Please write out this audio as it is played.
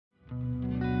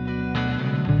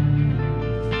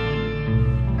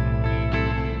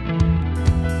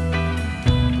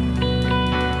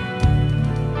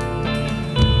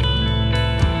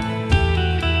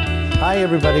Hi,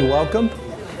 everybody. Welcome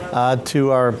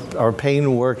to our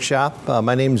pain workshop.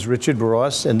 My name is Richard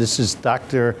Ross, and this is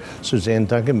Dr. Suzanne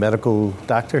Duncan, medical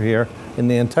doctor here in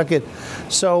Nantucket.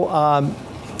 So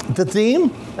the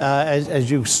theme,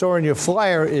 as you saw in your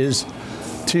flyer, is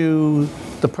the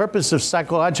purpose of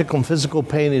psychological and physical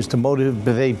pain is to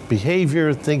motivate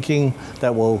behavior, thinking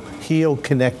that will heal,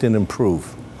 connect, and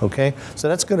improve. Okay, so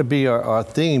that's going to be our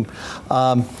theme.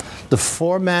 The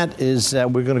format is that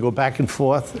we're going to go back and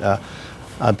forth.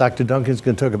 Dr. Duncan is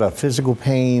going to talk about physical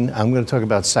pain. I'm going to talk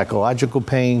about psychological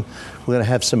pain. We're going to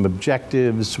have some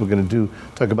objectives. We're going to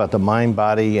talk about the mind,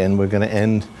 body, and we're going to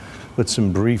end with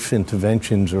some brief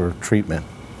interventions or treatment,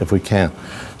 if we can.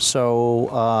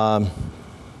 So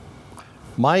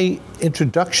my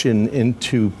introduction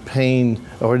into pain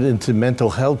or into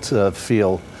mental health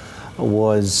field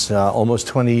was almost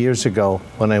 20 years ago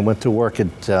when I went to work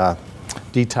at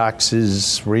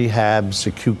detoxes, rehabs,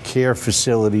 acute care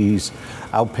facilities,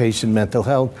 outpatient mental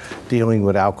health, dealing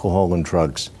with alcohol and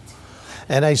drugs.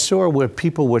 And I saw where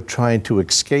people were trying to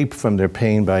escape from their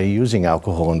pain by using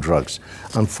alcohol and drugs.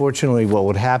 Unfortunately, what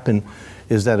would happen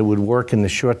is that it would work in the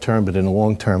short term, but in the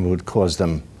long term, it would cause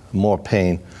them more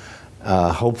pain.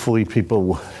 Hopefully,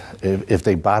 people, if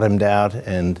they bottomed out,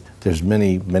 and there's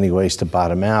many ways to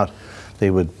bottom out, they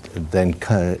would then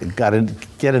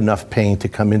get enough pain to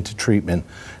come into treatment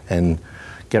and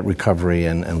get recovery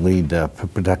and lead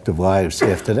productive lives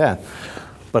after that.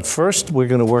 But first, we're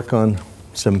going to work on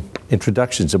some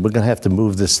introductions, and we're going to have to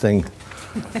move this thing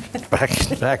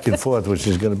back and forth, which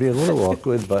is going to be a little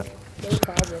awkward, but... No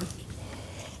problem.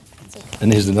 Okay.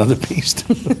 And here's another piece.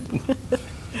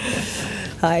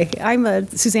 Hi, I'm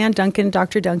Suzanne Duncan,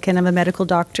 Dr. Duncan. I'm a medical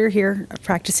doctor here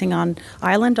practicing on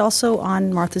island, also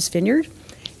on Martha's Vineyard.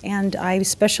 And I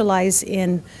specialize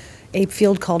in a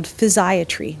field called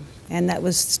physiatry. And that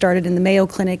was started in the Mayo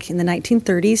Clinic in the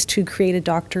 1930s to create a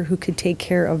doctor who could take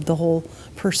care of the whole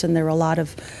person. There were a lot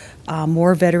of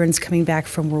war veterans coming back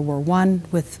from World War I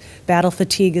with battle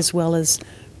fatigue as well as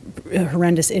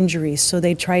horrendous injuries. So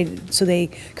they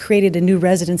created a new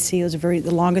residency. It was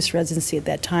the longest residency at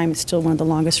that time. It's still one of the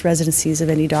longest residencies of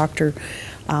any doctor.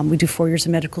 We do 4 years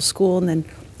of medical school and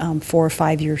then 4 or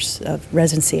 5 years of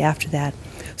residency after that.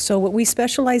 So what we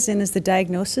specialize in is the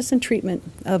diagnosis and treatment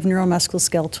of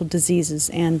neuromusculoskeletal diseases,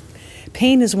 and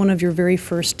pain is one of your very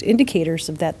first indicators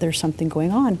of that there's something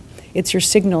going on. It's your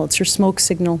signal, it's your smoke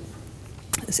signal,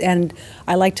 and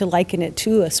I like to liken it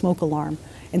to a smoke alarm.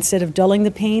 Instead of dulling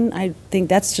the pain, I think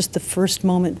that's just the first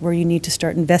moment where you need to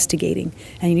start investigating,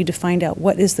 and you need to find out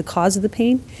what is the cause of the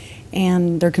pain,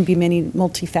 and there can be many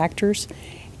multi-factors,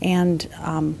 and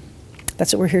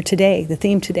that's what we're here today. The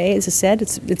theme today, as I said,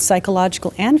 it's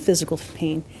psychological and physical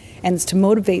pain, and it's to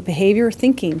motivate behavior,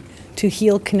 thinking, to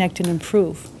heal, connect, and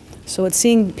improve. So it's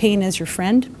seeing pain as your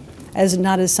friend, as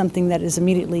not as something that is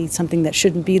immediately something that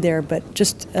shouldn't be there, but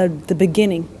just the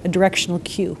beginning, a directional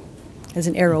cue, as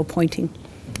an arrow pointing.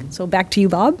 So back to you,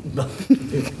 Bob.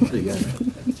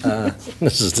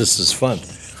 This is fun.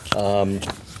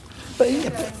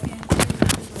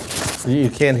 You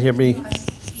can't hear me?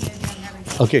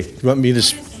 Okay, you want me to...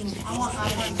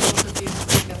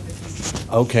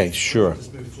 Okay, sure.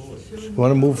 You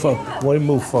want to move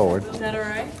forward? Is that all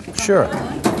right? Sure.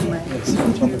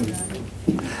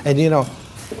 And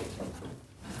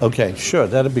okay, sure,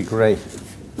 that'd be great.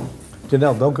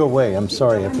 Janelle, don't go away. I'm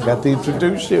sorry, I forgot to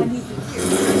introduce you.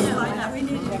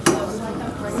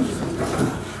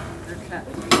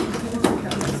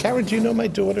 Karen, do you know my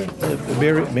daughter,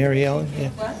 Mary Ellen? Yeah.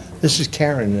 This is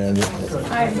Karen.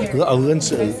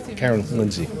 Karen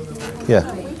Lindsay.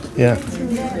 Yeah, yeah.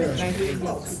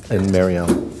 And Mary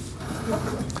Ellen.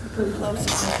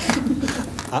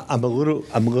 I'm a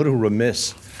little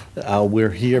remiss.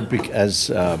 We're here because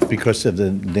of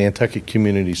the Nantucket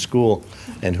Community School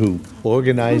and who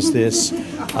organized this.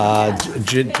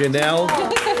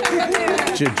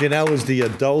 Janelle is the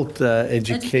adult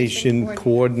education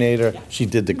coordinator. She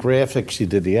did the graphics, she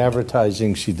did the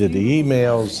advertising, she did the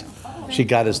emails. She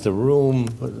got us the room,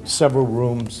 several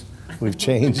rooms. We've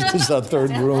changed. This is our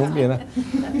third room,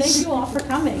 Thank you all for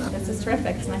coming. This is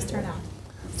terrific. It's a nice turnout.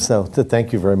 So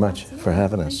thank you very much for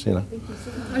having us, You're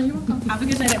welcome. Have a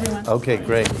good night, everyone. Okay,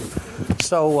 great.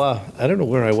 So I don't know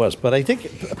where I was, but I think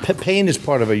pain is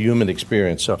part of a human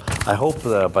experience. So I hope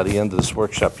by the end of this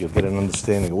workshop you'll get an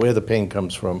understanding of where the pain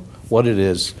comes from, what it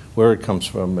is, where it comes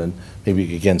from, and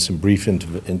maybe, again, some brief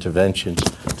interventions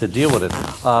to deal with it.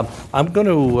 I'm going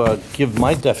to give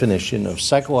my definition of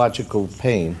psychological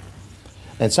pain.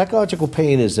 And psychological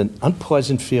pain is an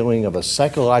unpleasant feeling of a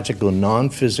psychological,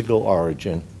 non-physical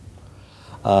origin.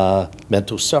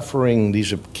 Mental suffering,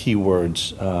 these are key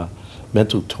words.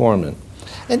 mental torment.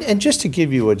 And just to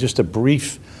give you just a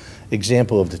brief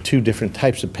example of the two different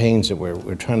types of pains that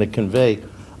we're trying to convey,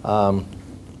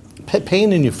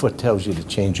 pain in your foot tells you to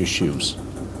change your shoes.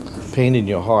 Pain in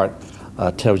your heart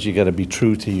tells you got to be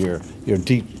true to your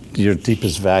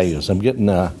deepest values. I'm getting.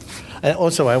 And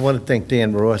also, I want to thank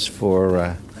Dan Ross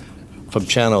for from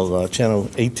channel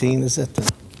 18. Is that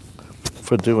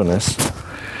for doing this?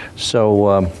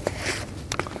 So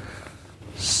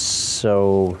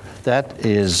that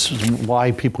is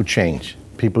why people change.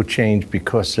 People change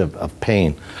because of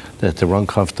pain, that they're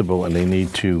uncomfortable and they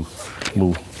need to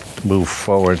move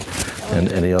forward, and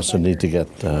they also need to get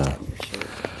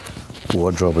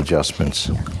wardrobe adjustments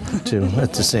too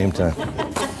at the same time.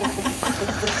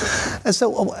 And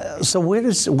so where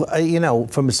does,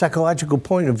 from a psychological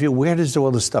point of view, where does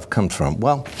all this stuff come from?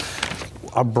 Well,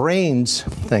 our brains,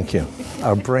 thank you,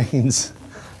 our brains,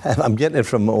 I'm getting it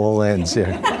from all ends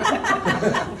here.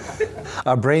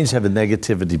 Our brains have a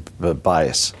negativity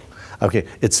bias. Okay,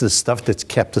 it's the stuff that's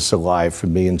kept us alive for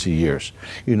millions of years.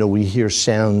 We hear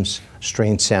sounds,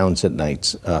 strange sounds at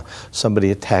night. Somebody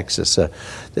attacks us. A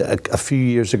few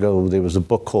years ago, there was a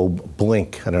book called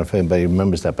Blink. I don't know if anybody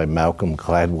remembers that, by Malcolm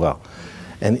Gladwell.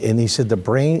 And he said the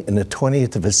brain, in the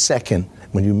 20th of a second,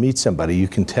 when you meet somebody, you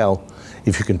can tell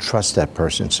if you can trust that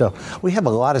person. So we have a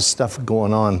lot of stuff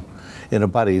going on in a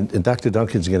body, and Dr.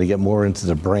 Duncan's going to get more into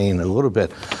the brain a little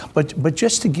bit. But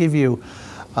just to give you,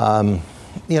 from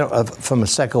a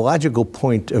psychological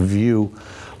point of view,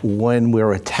 when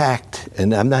we're attacked,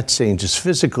 and I'm not saying just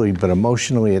physically, but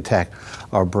emotionally attacked,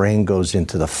 our brain goes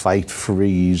into the fight,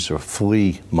 freeze, or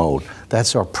flee mode.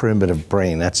 That's our primitive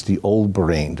brain. That's the old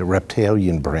brain, the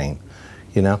reptilian brain.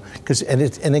 Because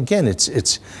again,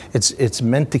 it's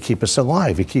meant to keep us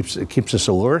alive. It keeps us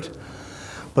alert.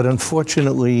 But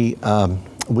unfortunately,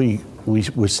 we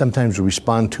sometimes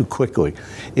respond too quickly.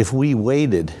 If we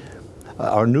waited,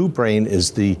 our new brain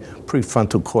is the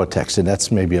prefrontal cortex, and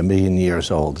that's maybe 1 million years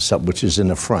old, which is in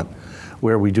the front,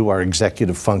 where we do our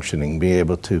executive functioning, be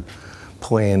able to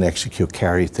plan, execute,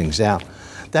 carry things out.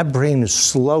 That brain is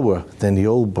slower than the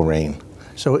old brain.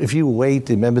 So if you wait,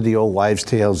 remember the old wives'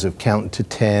 tales of counting to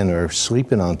 10 or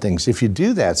sleeping on things. If you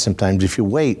do that sometimes, if you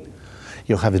wait,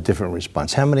 you'll have a different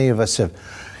response. How many of us have,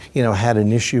 had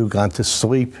an issue, gone to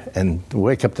sleep, and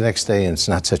wake up the next day and it's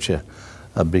not such a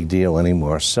big deal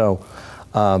anymore? So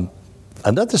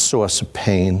another source of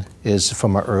pain is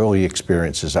from our early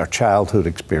experiences, our childhood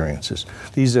experiences.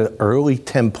 These are early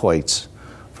templates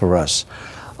for us.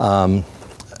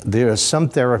 There are some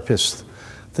therapists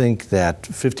think that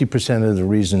 50% of the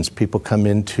reasons people come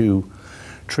into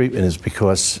treatment is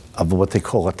because of what they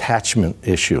call attachment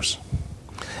issues.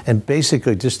 And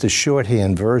basically, just a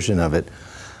shorthand version of it,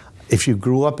 if you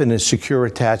grew up in a secure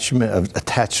attached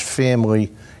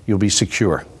family, you'll be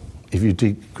secure. If you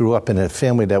grew up in a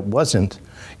family that wasn't,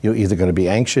 you're either going to be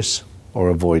anxious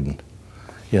or avoidant.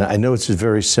 I know it's a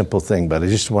very simple thing, but I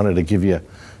just wanted to give you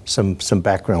some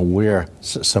background where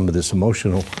some of this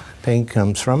emotional pain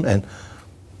comes from. And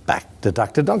back to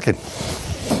Dr. Duncan.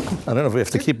 I don't know if we have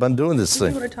to keep on doing this thing.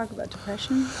 Do you want to talk about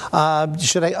depression?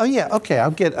 Should I? Oh, yeah. Okay,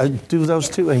 I'll do those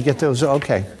two and get those.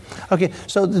 Okay. Okay,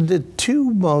 so the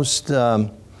two most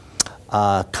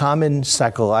common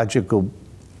psychological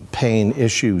pain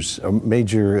issues, or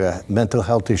major mental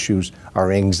health issues,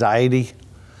 are anxiety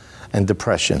and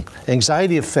depression.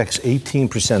 Anxiety affects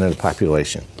 18% of the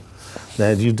population. Now,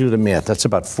 you do the math, that's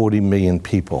about 40 million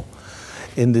people.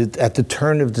 At the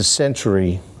turn of the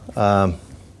century,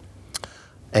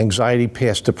 anxiety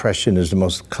past depression is the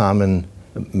most common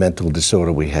mental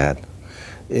disorder we had.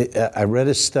 I read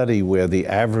a study where the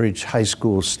average high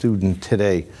school student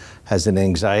today has an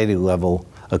anxiety level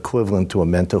equivalent to a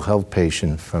mental health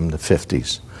patient from the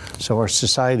 50s. So our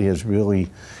society has really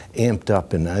amped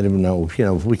up, and I don't know,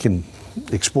 we can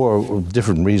explore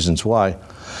different reasons why.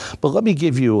 But let me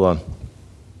give you a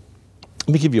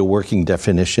working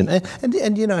definition. And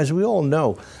as we all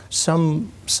know,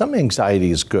 some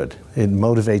anxiety is good. It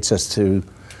motivates us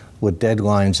with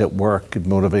deadlines at work. It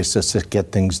motivates us to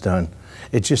get things done.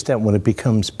 It's just that when it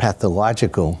becomes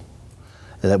pathological,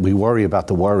 that we worry about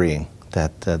the worrying,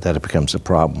 that it becomes a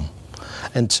problem.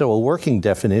 And so a working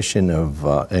definition of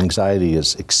anxiety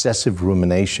is excessive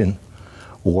rumination,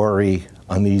 worry,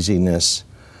 uneasiness,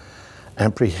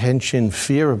 apprehension,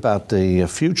 fear about the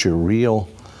future, real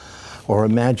or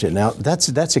imagined. Now,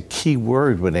 that's a key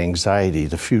word with anxiety,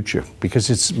 the future,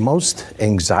 because most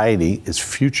anxiety is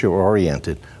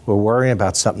future-oriented. We're worrying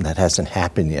about something that hasn't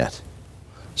happened yet.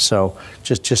 So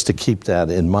just to keep that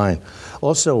in mind.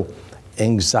 Also,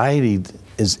 anxiety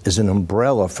is an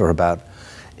umbrella for about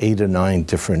 8 or 9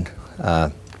 different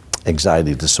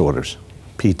anxiety disorders,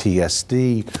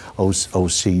 PTSD,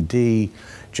 OCD,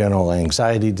 general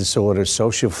anxiety disorders,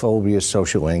 social phobia,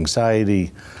 social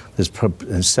anxiety.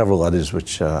 There's several others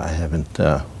which I haven't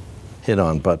hit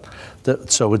on, but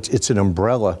so it's an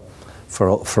umbrella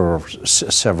for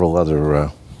several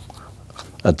other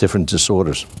different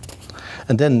disorders.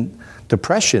 And then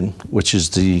depression, which is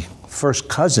the first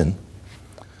cousin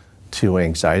to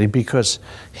anxiety, because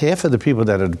half of the people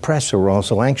that are depressed are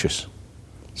also anxious.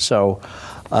 So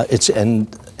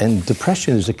and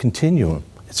depression is a continuum.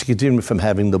 It's a continuum from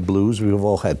having the blues. We've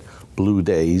all had blue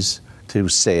days, to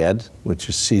sad, which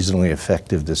is seasonally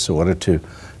affective disorder,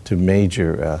 to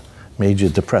major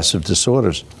depressive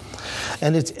disorders.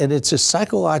 And it's a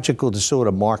psychological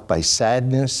disorder marked by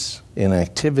sadness,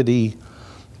 inactivity,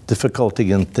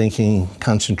 difficulty in thinking,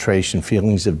 concentration,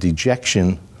 feelings of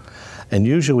dejection, and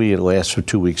usually it lasts for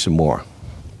 2 weeks or more.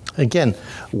 Again,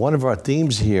 one of our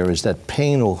themes here is that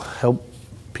pain will help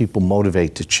people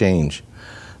motivate to change.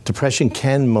 Depression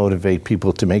can motivate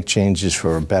people to make changes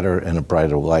for a better and a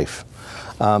brighter life.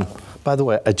 By the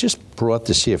way, I just brought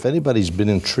this here. If anybody's been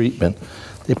in treatment,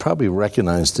 they probably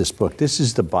recognize this book. This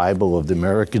is the Bible of the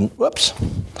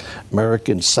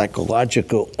American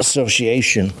Psychological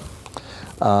Association.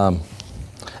 And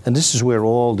this is where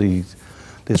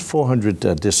there's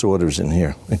 400 disorders in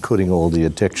here, including all the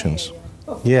addictions.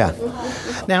 Yeah.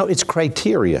 Now, it's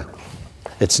criteria.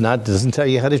 Doesn't tell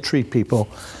you how to treat people,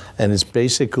 and it's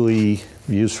basically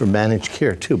used for managed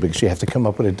care too, because you have to come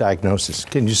up with a diagnosis.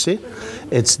 Can you see?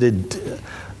 It's the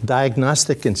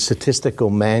Diagnostic and Statistical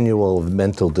Manual of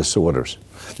Mental Disorders.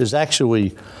 There's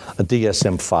actually a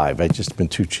DSM-5. I've just been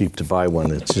too cheap to buy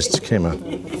one. It just came out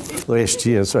last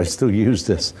year, so I still use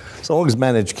this. As long as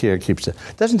managed care keeps it.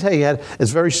 It doesn't tell you how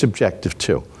it's very subjective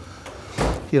too.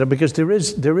 Because there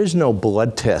is no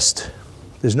blood test.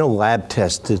 There's no lab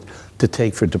test to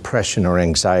take for depression or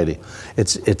anxiety.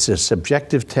 It's a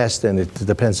subjective test, and it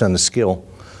depends on the skill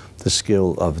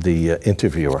of the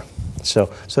interviewer.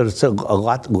 So there's a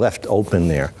lot left open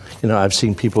there. I've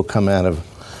seen people come out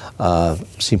of,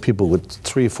 seen people with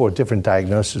 3 or 4 different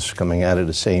diagnoses coming out of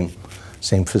the same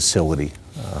facility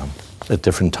at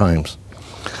different times.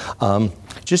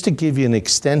 Just to give you an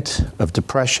extent of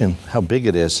depression, how big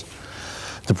it is,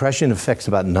 depression affects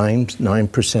about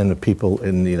 9% of people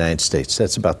in the United States.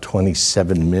 That's about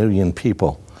 27 million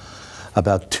people.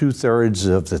 About 2/3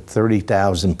 of the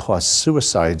 30,000 plus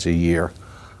suicides a year,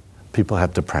 people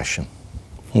have depression.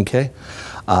 Okay?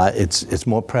 It's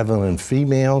more prevalent in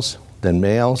females than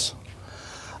males.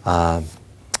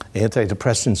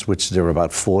 Antidepressants, which there are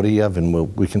about 40 of,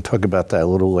 and we can talk about that a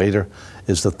little later,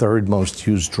 is the 3rd most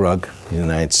used drug in the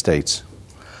United States.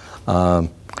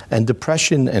 And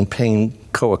depression and pain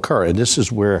co-occur, and this is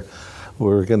where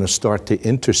we're going to start to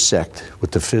intersect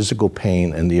with the physical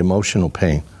pain and the emotional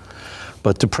pain.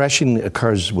 But depression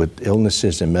occurs with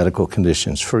illnesses and medical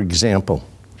conditions. For example,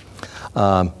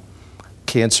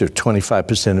 cancer,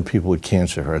 25% of people with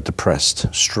cancer are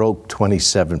depressed. Stroke,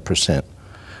 27%.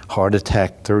 Heart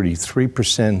attack,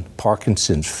 33%.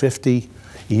 Parkinson's, 50%.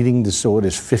 Eating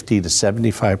disorders, 50 to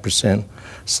 75%.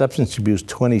 Substance abuse,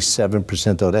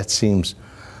 27%, though that seems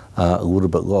a little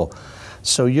bit low.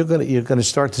 So you're going to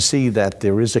start to see that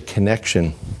there is a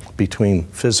connection between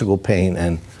physical pain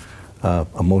and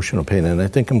emotional pain. And I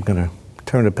think I'm going to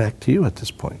turn it back to you at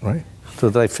this point, right? So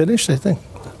did I finish, I think?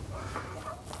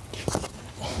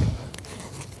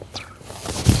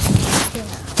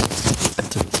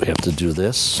 We have to do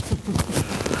this.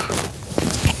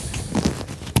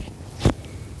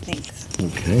 Thanks.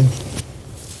 Okay.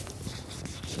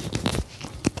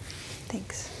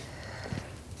 Thanks.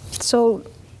 So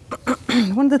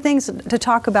one of the things to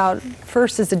talk about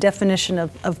first is the definition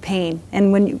of pain.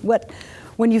 And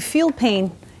when you feel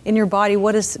pain in your body,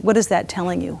 what is that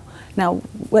telling you? Now,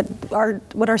 what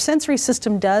our sensory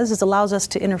system does is allows us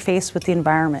to interface with the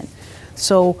environment.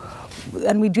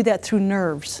 And we do that through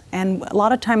nerves. And a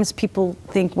lot of times people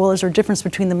think, well, is there a difference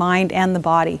between the mind and the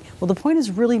body? Well, the point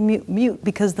is really mute,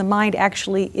 because the mind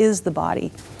actually is the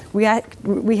body. We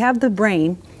have the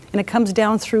brain, and it comes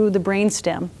down through the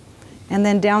brainstem, and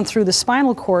then down through the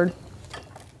spinal cord,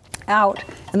 out,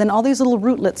 and then all these little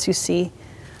rootlets you see,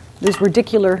 these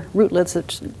radicular rootlets,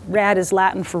 rad is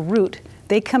Latin for root,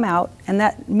 they come out, and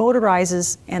that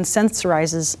motorizes and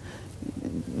sensorizes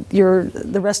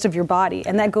the rest of your body.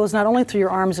 And that goes not only through your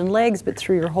arms and legs, but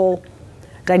through your whole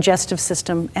digestive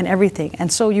system and everything. And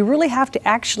so you really have to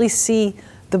actually see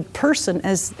the person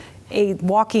as a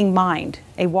walking mind,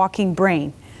 a walking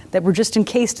brain, that we're just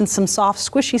encased in some soft,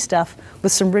 squishy stuff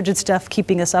with some rigid stuff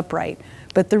keeping us upright.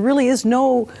 But there really is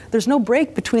there's no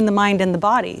break between the mind and the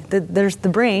body. There's the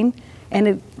brain,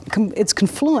 and it's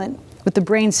confluent with the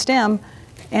brain stem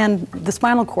and the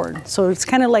spinal cord. So it's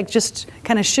kind of like just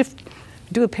kind of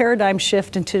do a paradigm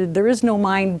shift into there is no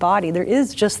mind body. There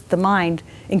is just the mind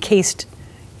encased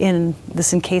in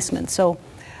this encasement. So,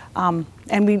 and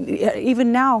we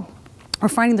even now, we're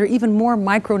finding there are even more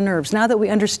micro nerves. Now that we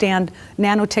understand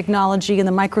nanotechnology and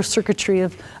the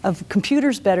microcircuitry of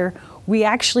computers better, we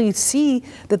actually see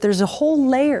that there's a whole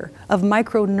layer of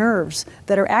micro nerves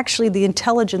that are actually the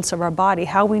intelligence of our body,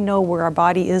 how we know where our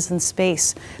body is in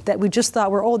space, that we just thought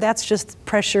were, oh, that's just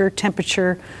pressure,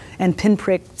 temperature, and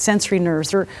pinprick sensory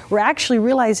nerves. We're actually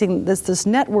realizing this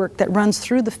network that runs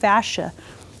through the fascia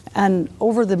and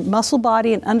over the muscle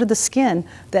body and under the skin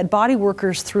that body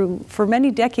workers for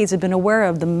many decades have been aware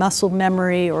of, the muscle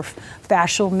memory or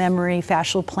fascial memory,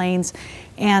 fascial planes.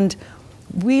 And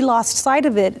we lost sight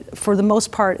of it for the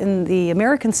most part in the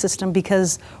American system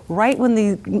because right when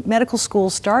the medical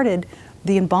schools started,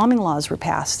 the embalming laws were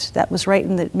passed. That was right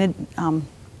in the mid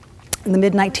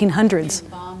 1900s.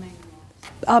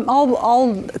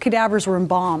 All cadavers were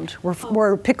embalmed,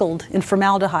 were pickled in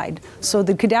formaldehyde. So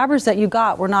the cadavers that you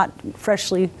got were not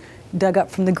freshly dug up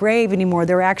from the grave anymore.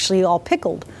 They were actually all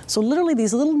pickled. So literally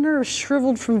these little nerves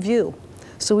shriveled from view.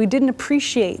 So we didn't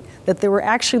appreciate that there were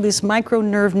actually this micro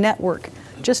nerve network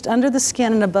just under the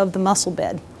skin and above the muscle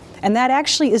bed. And that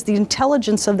actually is the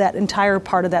intelligence of that entire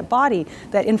part of that body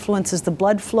that influences the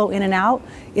blood flow in and out,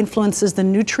 influences the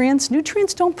nutrients.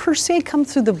 Nutrients don't per se come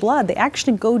through the blood, they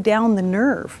actually go down the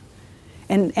nerve.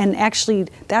 And actually,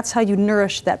 that's how you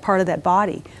nourish that part of that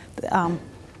body.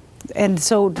 And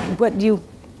so what you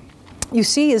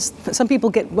see is some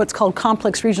people get what's called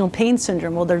complex regional pain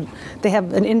syndrome. Well, they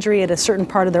have an injury at a certain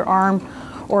part of their arm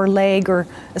or leg, or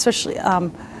especially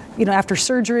after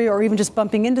surgery or even just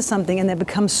bumping into something, and they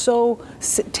become so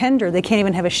tender they can't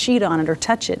even have a sheet on it or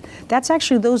touch it. That's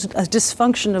actually a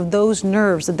dysfunction of those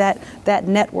nerves, that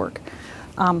network.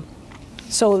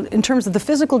 So in terms of the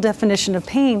physical definition of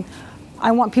pain,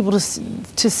 I want people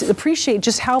to appreciate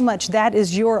just how much that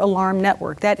is your alarm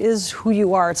network. That is who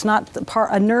you are. It's not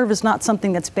a nerve is not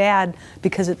something that's bad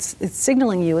because it's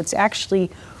signaling you. It's actually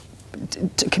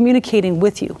communicating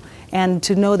with you, and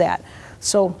to know that.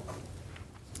 So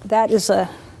that is a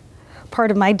part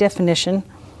of my definition.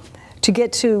 To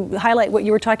get to highlight what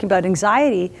you were talking about,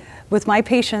 anxiety, with my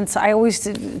patients, I always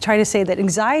try to say that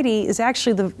anxiety is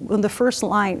actually one of the first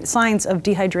signs of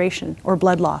dehydration or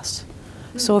blood loss.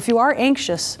 So if you are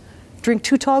anxious, drink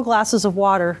 2 tall glasses of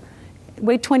water,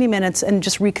 wait 20 minutes, and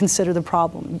just reconsider the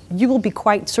problem. You will be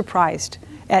quite surprised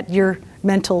at your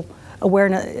mental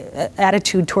awareness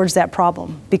attitude towards that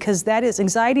problem, because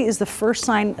anxiety is the first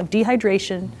sign of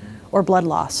dehydration or blood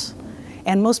loss.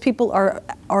 And most people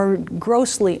are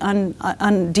grossly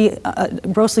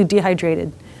grossly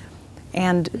dehydrated.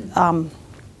 And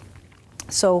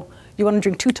so you want to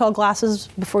drink 2 tall glasses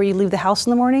before you leave the house in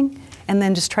the morning, and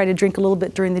then just try to drink a little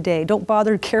bit during the day. Don't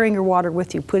bother carrying your water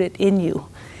with you, put it in you.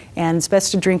 And it's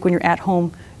best to drink when you're at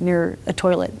home near a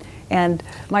toilet. And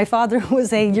my father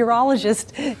was a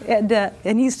urologist,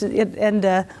 and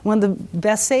one of the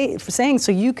best sayings,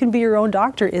 so you can be your own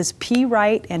doctor, is pee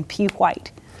right and pee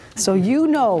white. So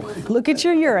look at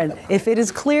your urine. If it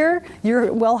is clear,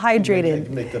 you're well hydrated.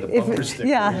 Make that a bumper sticker.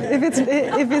 Yeah, if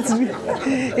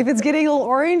it's getting a little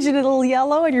orange and a little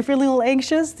yellow, and you're feeling a little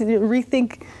anxious,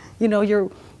 rethink, your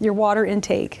water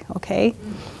intake. Okay.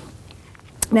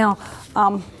 Now,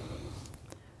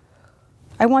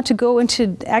 I want to go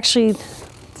into actually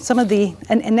some of the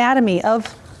anatomy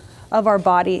of our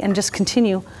body and just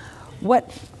continue.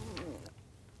 What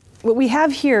we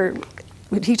have here,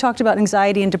 he talked about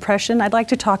anxiety and depression. I'd like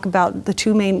to talk about the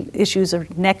 2 main issues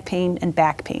of neck pain and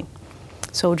back pain.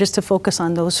 So just to focus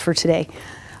on those for today.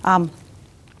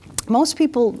 Most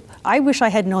people, I wish I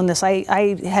had known this.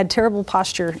 I had terrible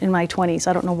posture in my 20s.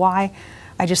 I don't know why.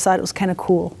 I just thought it was kind of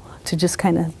cool to just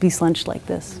kind of be slunched like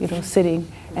this,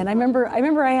 sitting. And I remember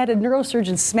I had a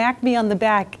neurosurgeon smack me on the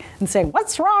back and say,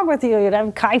 "What's wrong with you?" I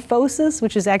have kyphosis,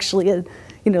 which is actually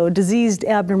a diseased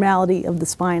abnormality of the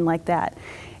spine like that.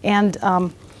 And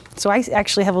so I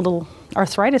actually have a little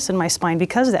arthritis in my spine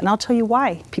because of that. And I'll tell you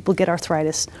why people get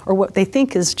arthritis, or what they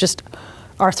think is just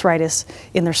arthritis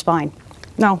in their spine.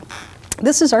 Now,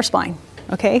 this is our spine,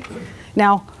 okay?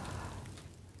 Now,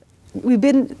 we've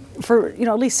been, for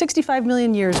at least 65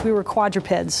 million years, we were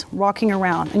quadrupeds walking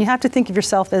around. And you have to think of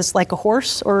yourself as like a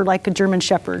horse or like a German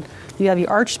shepherd. You have your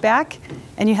arched back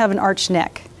and you have an arched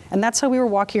neck. And that's how we were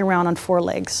walking around on 4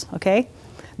 legs, okay?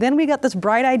 Then we got this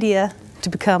bright idea to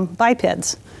become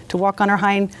bipeds, to walk on our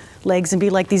hind legs and be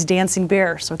like these dancing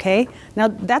bears, okay? Now,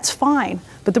 that's fine,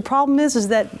 but the problem is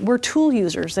that we're tool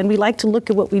users, and we like to look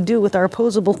at what we do with our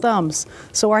opposable thumbs.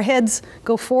 So our heads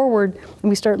go forward, and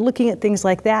we start looking at things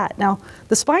like that. Now,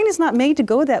 the spine is not made to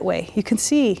go that way. You can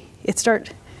see it's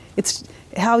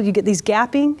how you get these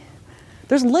gapping.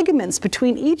 There's ligaments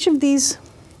between each of these.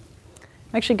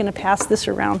 I'm actually going to pass this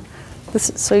around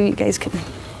so you guys can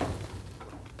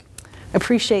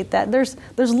appreciate that. There's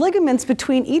ligaments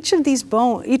between each of these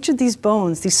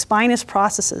bones, these spinous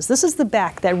processes. This is the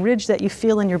back, that ridge that you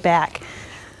feel in your back.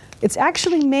 It's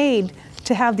actually made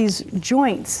to have these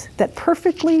joints that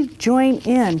perfectly join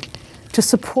in to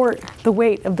support the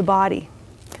weight of the body.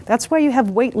 That's why you have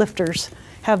weightlifters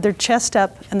have their chest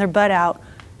up and their butt out,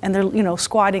 and they're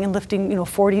squatting and lifting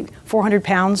 400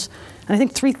 pounds. And I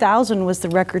think 3,000 was the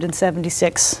record in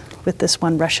 '76 with this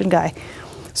one Russian guy.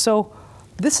 So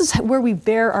this is where we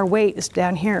bear our weight, is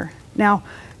down here. Now,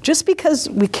 just because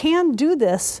we can do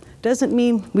this doesn't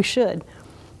mean we should.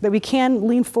 That we can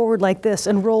lean forward like this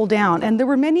and roll down. And there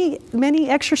were many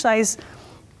exercise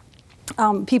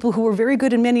people who were very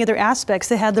good in many other aspects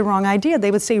that had the wrong idea.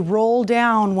 They would say roll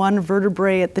down one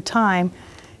vertebrae at the time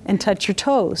and touch your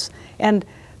toes. And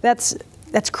that's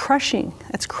crushing.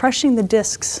 That's crushing the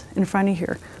discs in front of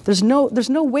here. There's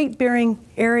no weight-bearing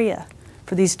area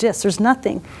for these discs. There's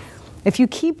nothing. If you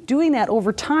keep doing that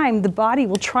over time, the body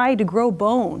will try to grow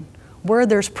bone where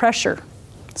there's pressure.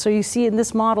 So you see in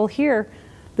this model here,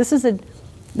 this is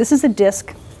a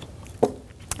disc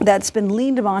that's been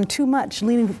leaned on too much,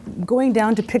 going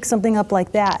down to pick something up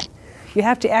like that. You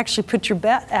have to actually put your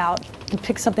butt out and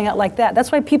pick something out like that.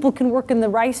 That's why people can work in the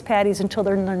rice paddies until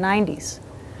they're in their 90s.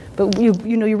 But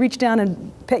you reach down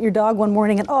and pet your dog one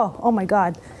morning and oh my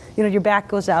God, your back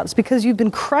goes out. It's because you've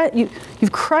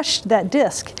crushed that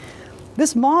disc.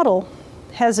 This model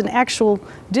has an actual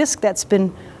disc that's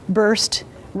been burst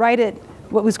right at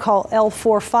what was called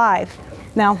L4-5.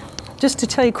 Now, just to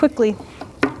tell you quickly,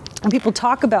 when people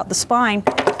talk about the spine,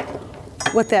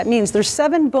 what that means, there's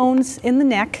 7 bones in the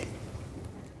neck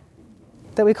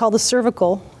that we call the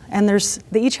cervical, and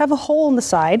they each have a hole in the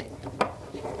side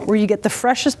where you get the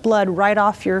freshest blood right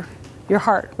off your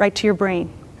heart, right to your brain,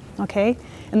 okay?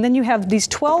 And then you have these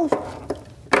 12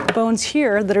 bones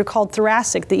here that are called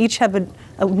thoracic. They each have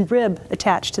a rib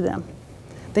attached to them.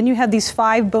 Then you have these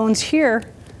 5 bones here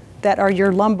that are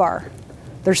your lumbar.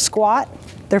 They're squat,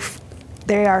 they're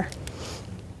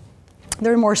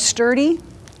more sturdy,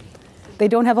 they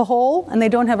don't have a hole, and they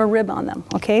don't have a rib on them,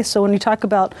 okay? So when you talk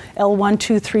about L1,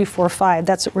 2, 3, 4, 5,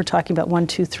 that's what we're talking about, 1,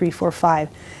 2, 3, 4, 5.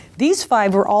 These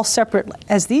 5 were all separate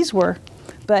as these were,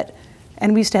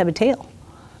 and we used to have a tail.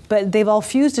 But they've all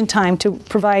fused in time to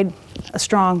provide a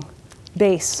strong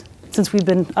base since we've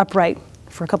been upright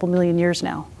for a couple million years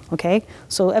now, okay?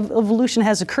 So evolution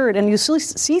has occurred, and you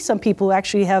see some people who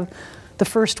actually have the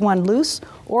first one loose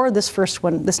or this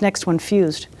next one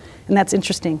fused, and that's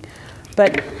interesting.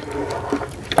 But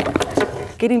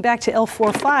getting back to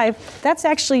L4-5, that's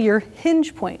actually your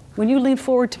hinge point. When you lean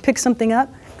forward to pick something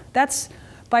up, that's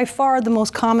by far the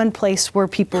most common place where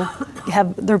people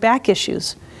have their back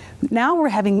issues. Now we're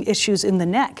having issues in the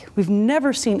neck. We've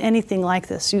never seen anything like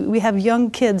this. We have young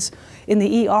kids in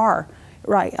the ER,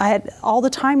 right? I had all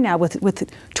the time now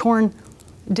with torn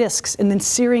discs and then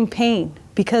searing pain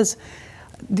because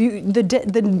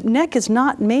the neck is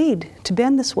not made to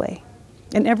bend this way.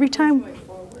 And every time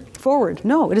forward.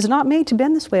 No, it is not made to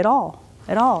bend this way at all.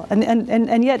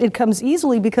 And yet it comes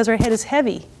easily because our head is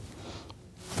heavy.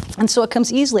 And so it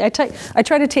comes easily. I try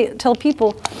to tell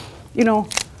people,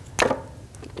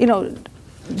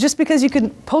 just because you can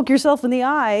poke yourself in the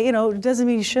eye, doesn't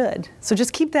mean you should. So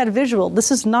just keep that visual.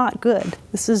 This is not good.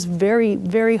 This is very,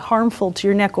 very harmful to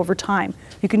your neck over time.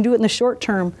 You can do it in the short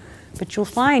term, but you'll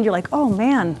find you're like, oh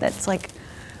man, that's like,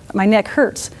 my neck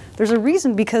hurts. There's a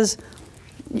reason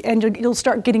and you'll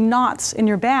start getting knots in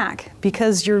your back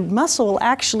because your muscle will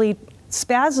actually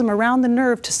spasm around the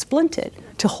nerve to splint it,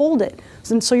 to hold it.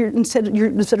 And so instead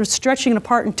of stretching it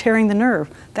apart and tearing the nerve.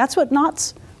 That's what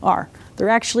knots are. They're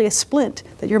actually a splint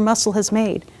that your muscle has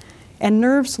made. And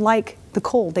nerves like the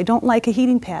cold. They don't like a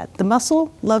heating pad. The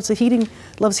muscle loves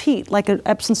heat, like an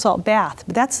Epsom salt bath.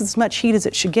 But that's as much heat as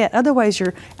it should get. Otherwise,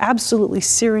 you're absolutely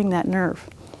searing that nerve.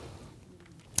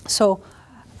 So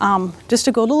just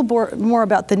to go a little more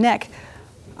about the neck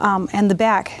and the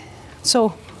back.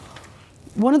 So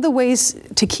one of the ways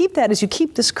to keep that is you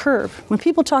keep this curve. When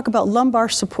people talk about lumbar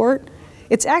support,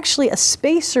 it's actually a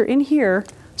spacer in here.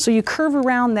 So you curve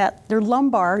around that,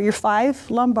 your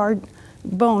 5 lumbar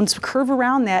bones curve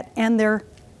around that and they're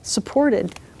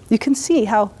supported. You can see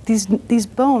how these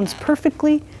bones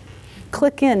perfectly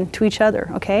click in to each other,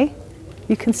 okay?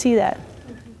 You can see that.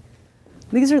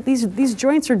 These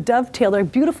joints are dovetail. They're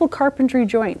beautiful carpentry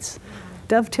joints,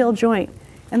 dovetail joint.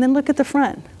 And then look at the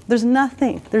front. There's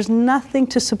nothing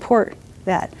to support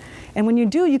that. And when you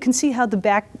do, you can see how the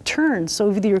back turns.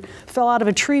 So if you fell out of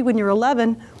a tree when you're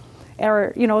 11,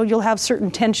 or you'll have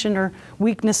certain tension or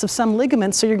weakness of some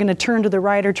ligaments, so you're going to turn to the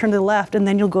right or turn to the left, and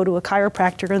then you'll go to a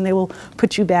chiropractor and they will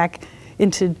put you back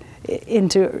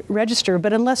into register.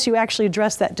 But unless you actually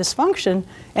address that dysfunction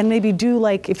and maybe do,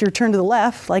 like, if you're turned to the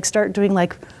left, like start doing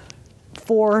like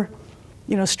 4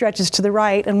 stretches to the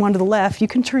right and 1 to the left, you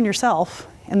can turn yourself,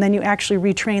 and then you actually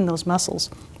retrain those muscles.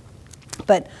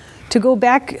 But to go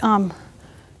back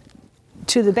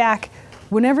to the back,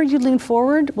 whenever you lean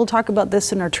forward, we'll talk about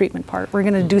this in our treatment part. We're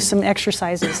going to do some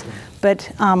exercises, but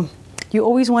you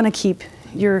always want to keep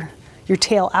your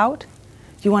tail out.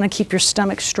 You want to keep your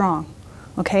stomach strong,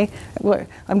 okay?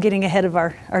 I'm getting ahead of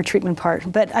our treatment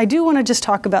part, but I do want to just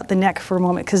talk about the neck for a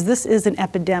moment, because this is an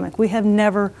epidemic. We have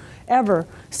never, ever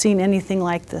seen anything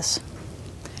like this.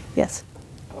 Yes?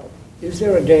 Is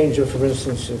there a danger, for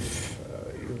instance, if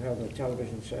you have a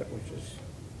television set which is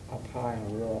up high on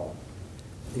a wall,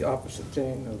 the opposite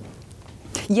thing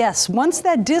of... Yes, once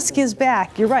that disc is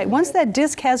back, you're right, once that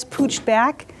disc has pooched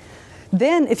back,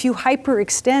 then if you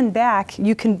hyperextend back,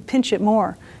 you can pinch it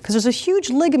more. Because there's a huge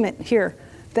ligament here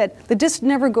that the disc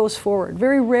never goes forward.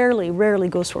 Very rarely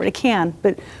goes forward. It can,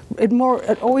 but it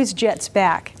always jets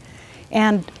back.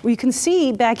 And you can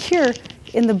see back here,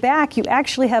 in the back, you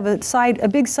actually have a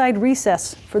big side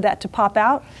recess for that to pop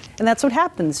out, and that's what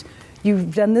happens.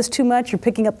 You've done this too much, you're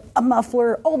picking up a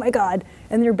muffler, oh my God,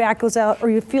 and your back goes out, or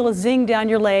you feel a zing down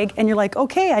your leg, and you're like,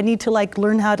 okay, I need to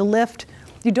learn how to lift.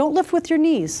 You don't lift with your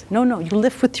knees. No, you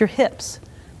lift with your hips.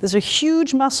 There's a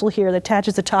huge muscle here that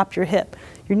attaches the top of your hip.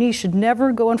 Your knee should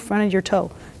never go in front of your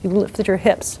toe. You lift with your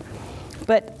hips.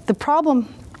 But the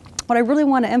problem, what I really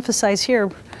want to emphasize here,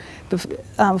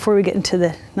 before we get into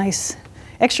the nice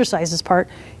exercises part,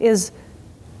 is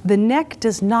the neck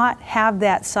does not have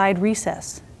that side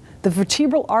recess. The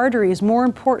vertebral artery is more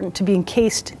important to be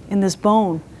encased in this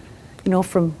bone,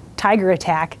 from tiger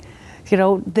attack,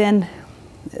 than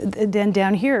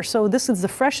down here. So this is the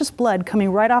freshest blood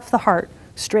coming right off the heart,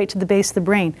 straight to the base of the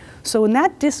brain. So when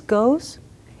that disc goes,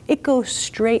 it goes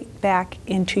straight back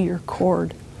into your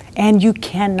cord, and you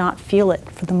cannot feel it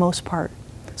for the most part.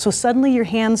 So suddenly your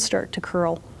hands start to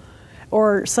curl,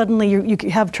 or suddenly you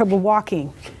have trouble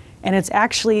walking. And it's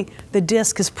actually, the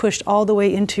disc is pushed all the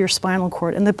way into your spinal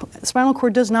cord. And the spinal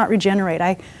cord does not regenerate.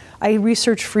 I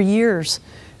researched for years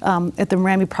at the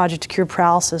Rami Project to Cure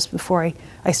Paralysis before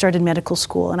I started medical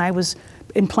school. And I was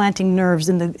implanting nerves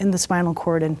in the spinal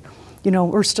cord. And,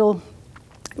 we're still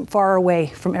far away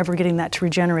from ever getting that to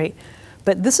regenerate.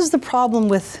 But this is the problem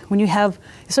with when you have,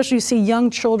 especially you see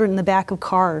young children in the back of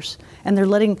cars, and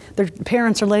their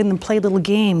parents are letting them play little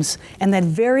games, and that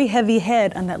very heavy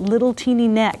head on that little teeny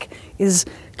neck is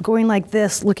going like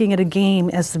this, looking at a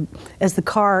game as the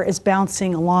car is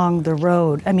bouncing along the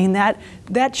road. I mean,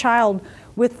 that child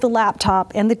with the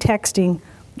laptop and the texting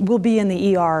will be in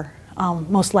the ER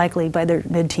most likely by their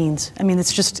mid-teens. I mean,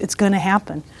 it's going to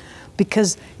happen,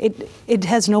 because it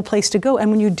has no place to go.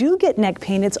 And when you do get neck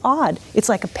pain, it's odd. It's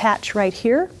like a patch right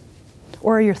here,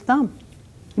 or your thumb.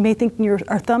 You may think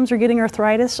our thumbs are getting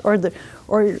arthritis, or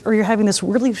you're having this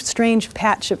really strange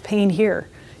patch of pain here.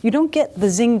 You don't get the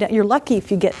zing down. You're lucky if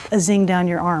you get a zing down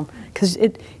your arm, because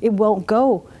it won't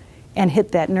go and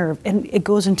hit that nerve, and it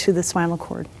goes into the spinal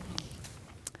cord.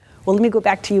 Well, let me go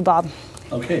back to you, Bob.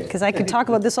 Okay. Because I could talk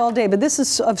about this all day, but this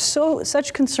is of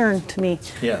such concern to me.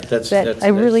 Yeah, that's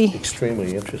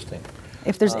extremely interesting.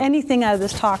 If there's anything out of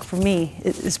this talk for me,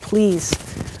 is please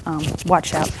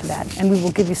watch out for that, and we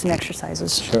will give you some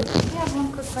exercises. Sure. I have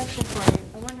one quick question for you.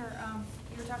 I wonder,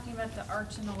 you were talking about the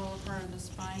arch in the lower part of the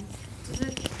spine. Is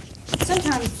it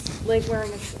sometimes like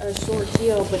wearing a short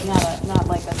heel, but not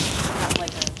like a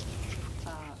bike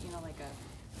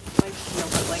heel,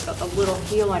 but like a little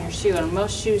heel on your shoe? And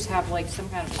most shoes have like some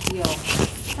kind of a heel.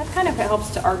 That kind of helps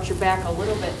to arch your back a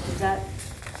little bit. Does that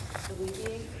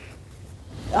alleviate?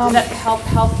 Does that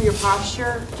help your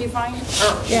posture, do you find?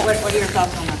 Or Yeah. what are your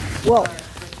thoughts on that? Well,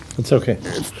 It's okay.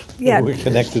 yeah, We're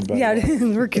connected by yeah,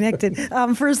 we're connected.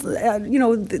 First,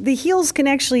 the heels can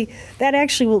actually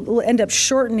will end up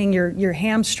shortening your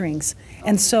hamstrings,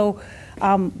 and so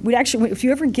if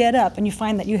you ever get up and you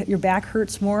find that your back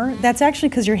hurts more, that's actually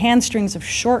because your hamstrings have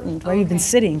shortened while you've been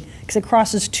sitting, because it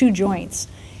crosses 2 joints,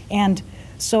 and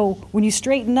so when you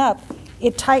straighten up,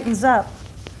 it tightens up,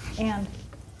 and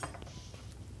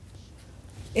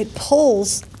it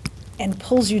pulls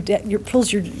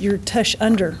your tush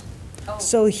under.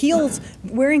 So heels,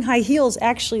 wearing high heels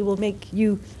actually will make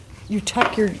you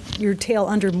tuck your tail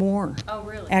under more. Oh,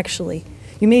 really? Actually.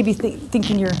 You may be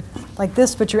thinking you're like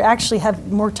this, but you actually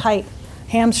have more tight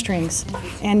hamstrings,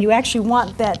 and you actually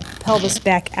want that pelvis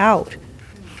back out.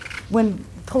 When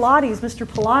Mr.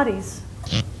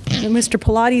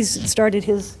 Pilates started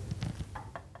his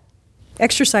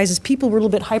exercises, people were a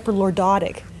little bit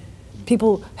hyperlordotic.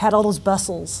 People had all those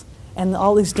bustles, and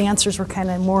all these dancers were kind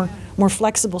of more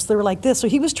flexible, so they were like this. So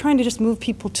he was trying to just move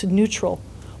people to neutral.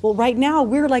 Well, right now,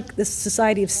 we're like this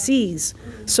society of C's.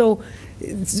 So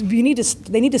they need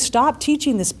to stop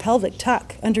teaching this pelvic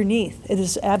tuck underneath. It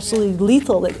is absolutely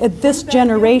lethal at this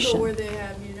generation. Where they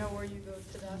have, where you go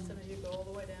to Tadasana, you go all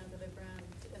the way down to the ground,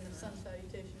 and the sun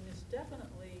salutation is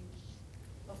definitely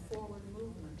a forward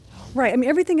movement. Right. I mean,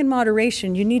 everything in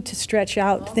moderation. You need to stretch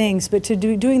out things, but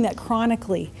doing that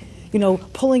chronically,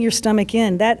 pulling your stomach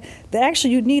in, that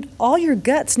actually all your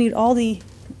guts need all the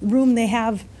room they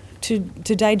have to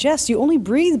digest. You only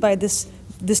breathe by this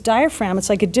diaphragm. It's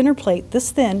like a dinner plate, this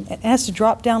thin. It has to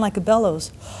drop down like a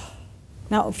bellows.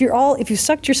 Now, if you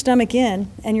sucked your stomach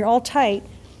in and you're all tight,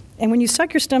 and when you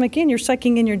suck your stomach in, you're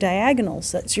sucking in your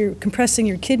diagonals. You're compressing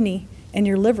your kidney and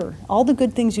your liver. All the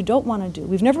good things you don't want to do.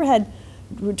 We're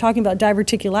talking about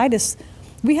diverticulitis.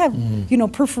 We have,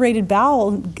 perforated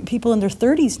bowel people in their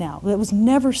 30s now. That was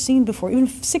never seen before. Even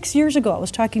 6 years ago, I was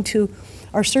talking to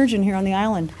our surgeon here on the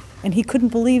island, and he couldn't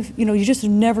believe, you just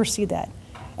never see that.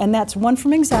 And that's one,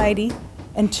 from anxiety,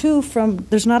 and two, from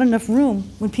there's not enough room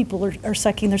when people are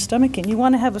sucking their stomach in. You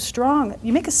want to have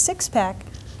you make a six-pack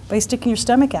by sticking your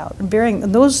stomach out and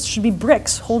and those should be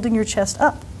bricks holding your chest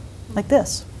up, like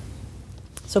this.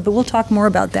 So, but we'll talk more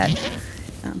about that.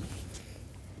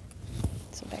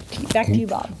 So back to you,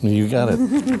 Bob. You got it.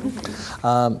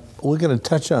 We're going to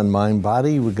touch on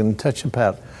mind-body. We're going to touch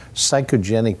about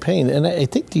psychogenic pain. And I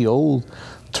think the old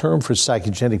term for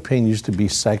psychogenic pain used to be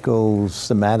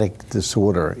psychosomatic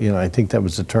disorder. I think that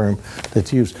was the term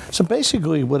that's used. So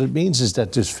basically what it means is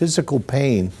that there's physical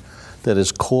pain that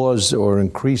is caused or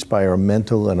increased by our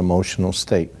mental and emotional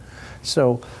state.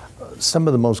 So some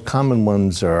of the most common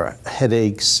ones are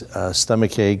headaches,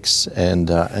 stomach aches, and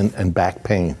back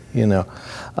pain.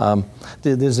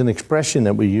 There's an expression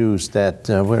that we use that,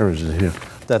 where is it here?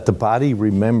 That the body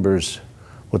remembers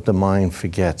what the mind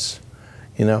forgets.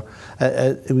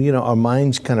 Our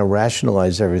minds kind of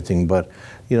rationalize everything, but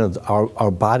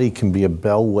our body can be a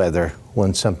bellwether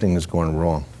when something is going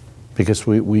wrong, because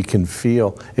we can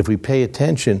feel, if we pay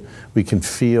attention, we can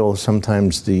feel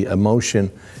sometimes the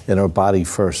emotion in our body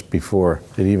first before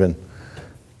it even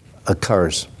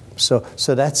occurs. So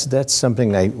that's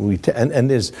something and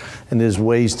there's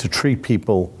ways to treat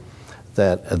people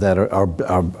that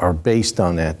are based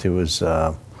on that. There was.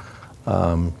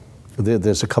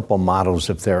 There's a couple models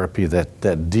of therapy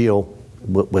that deal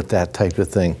with that type of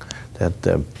thing, that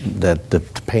the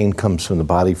pain comes from the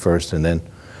body first, and then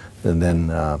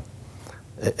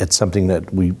it's something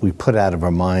that we put out of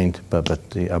our mind, but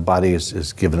our body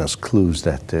is giving us clues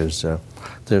that there's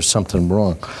something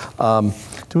wrong.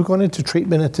 Do we go into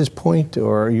treatment at this point,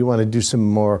 or you want to do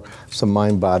some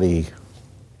mind-body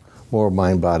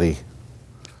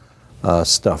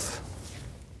stuff?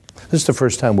 This is the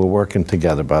first time we're working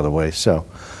together, by the way, so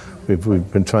we've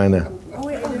been trying to... Oh,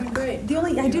 wait, great.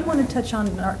 I did want to touch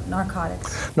on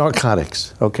narcotics.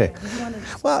 Narcotics, okay.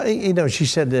 Well, she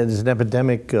said there's an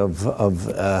epidemic of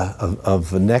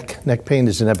neck pain.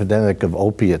 There's an epidemic of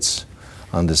opiates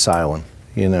on this island,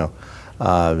 It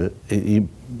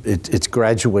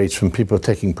graduates from people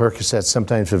taking Percocets,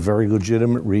 sometimes for very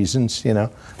legitimate reasons, They're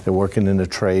working in the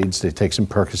trades, they take some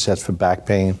Percocets for back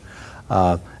pain.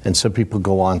 And some people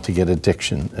go on to get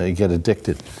addicted.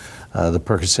 The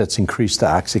Percocets increase the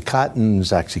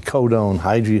Oxycontins, oxycodone,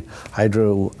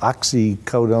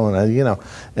 hydroxycodone,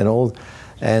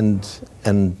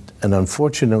 and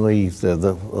unfortunately,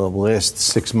 the last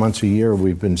 6 months, a year,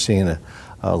 we've been seeing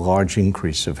a large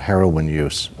increase of heroin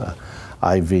use,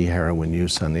 IV heroin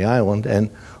use on the island. And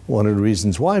one of the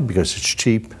reasons why, because it's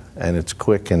cheap and it's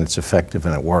quick and it's effective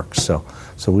and it works. So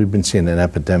we've been seeing an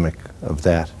epidemic of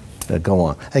that. Go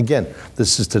on. Again,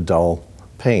 this is to dull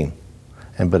pain,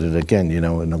 but again, in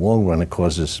the long run, it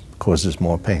causes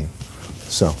more pain.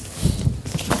 So,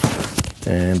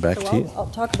 and back to you. I'll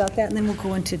talk about that, and then we'll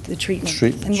go into the treatment.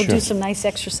 And we'll do some nice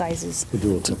exercises. We'll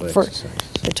do a couple exercises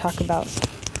to talk about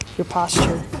your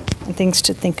posture and things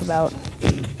to think about.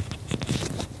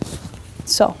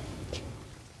 So,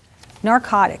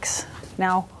 narcotics.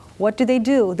 Now, what do?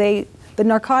 The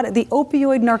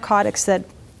opioid narcotics that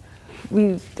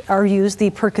are used, the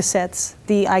Percocets,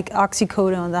 the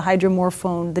oxycodone, the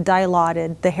hydromorphone, the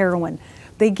Dilaudid, the heroin.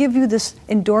 They give you this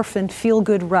endorphin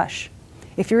feel-good rush.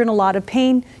 If you're in a lot of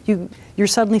pain, you're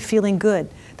suddenly feeling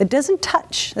good. That doesn't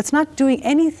touch. That's not doing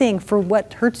anything for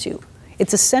what hurts you.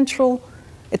 It's a central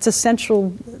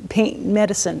pain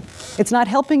medicine. It's not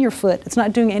helping your foot. It's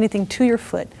not doing anything to your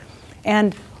foot.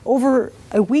 And over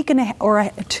a week or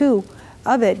two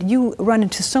of it, you run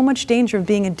into so much danger of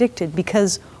being addicted,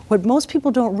 because what most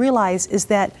people don't realize is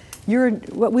that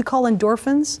what we call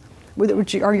endorphins,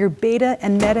 which are your beta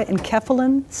and meta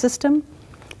enkephalin system,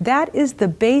 that is the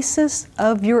basis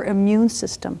of your immune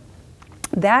system.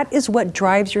 That is what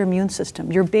drives your immune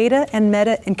system. Your beta and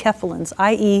meta enkephalins,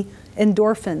 i.e.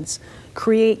 endorphins,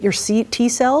 create your T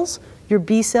cells, your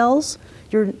B cells,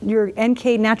 your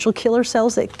NK natural killer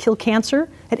cells that kill cancer.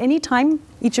 At any time,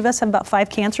 each of us have about 5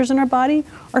 cancers in our body.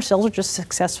 Our cells are just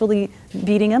successfully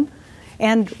beating them.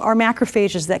 And our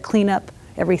macrophages that clean up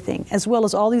everything, as well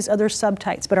as all these other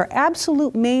subtypes. But our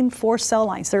absolute main 4 cell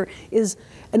lines, there is,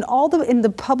 in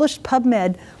the published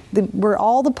PubMed, where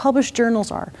all the published journals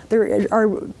are, there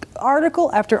are article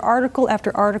after article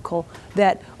after article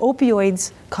that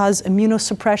opioids cause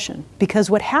immunosuppression, because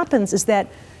what happens is that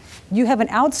you have an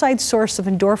outside source of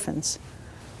endorphins.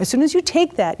 As soon as you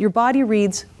take that, your body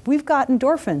reads, we've got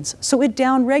endorphins, so it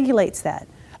down-regulates that.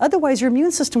 Otherwise, your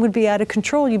immune system would be out of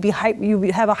control. You'd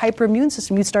have a hyperimmune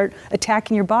system. You'd start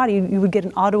attacking your body. You would get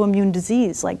an autoimmune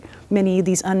disease, like many of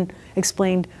these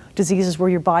unexplained diseases where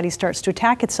your body starts to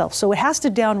attack itself. So it has to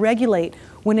down-regulate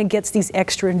when it gets these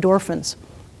extra endorphins.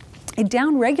 It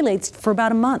down-regulates for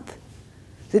about a month.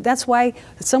 That's why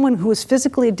someone who is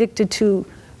physically addicted to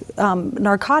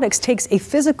narcotics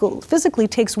physically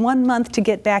takes 1 month to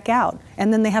get back out.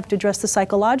 And then they have to address the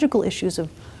psychological issues of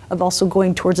also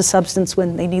going towards a substance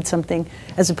when they need something,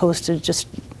 as opposed to just,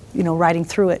 riding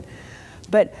through it.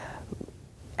 But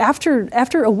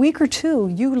after a week or two,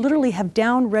 you literally have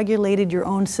down-regulated your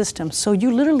own system. So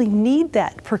you literally need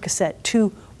that Percocet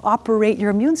to operate your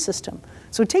immune system.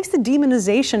 So it takes the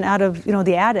demonization out of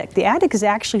the addict. The addict is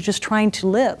actually just trying to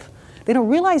live. They don't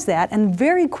realize that, and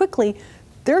very quickly,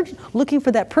 they're looking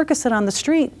for that Percocet on the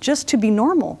street just to be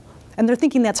normal. And they're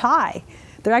thinking that's high.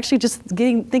 They're actually just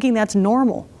thinking that's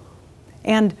normal.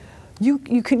 And you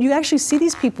actually see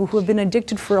these people who have been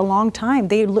addicted for a long time.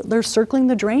 They're circling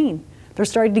the drain. They're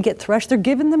starting to get thrush. They're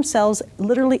giving themselves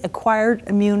literally acquired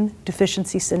immune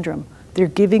deficiency syndrome. They're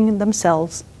giving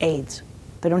themselves AIDS.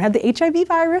 They don't have the HIV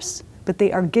virus, but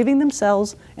they are giving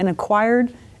themselves an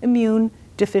acquired immune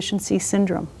deficiency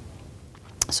syndrome.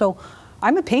 So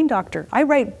I'm a pain doctor. I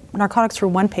write narcotics for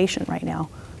one patient right now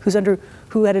who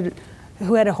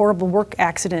had a horrible work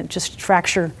accident, just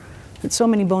fracture so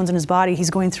many bones in his body. He's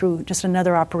going through just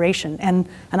another operation. And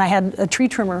I had a tree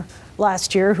trimmer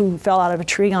last year who fell out of a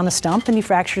tree on a stump, and he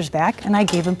fractured his back, and I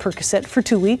gave him Percocet for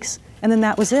 2 weeks, and then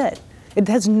that was it. It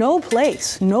has no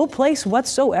place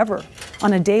whatsoever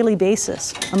on a daily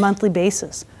basis, a monthly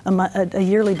basis, a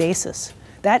yearly basis.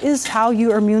 That is how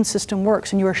your immune system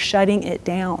works, and you are shutting it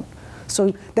down.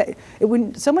 So that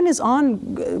when someone is on,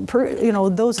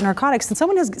 those narcotics, and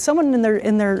someone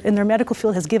in their medical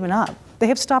field has given up. They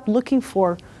have stopped looking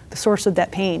for the source of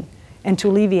that pain, and to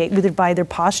alleviate, either by their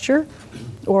posture,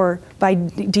 or by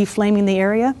deflaming the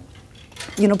area.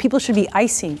 People should be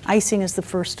icing. Icing is the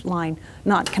first line,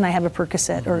 not can I have a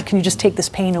Percocet, or can you just take this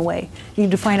pain away. You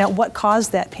need to find out what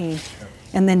caused that pain,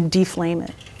 and then deflame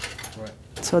it. Right.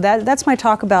 So that's my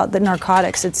talk about the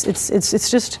narcotics. It's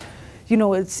just.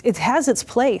 It has its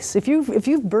place. If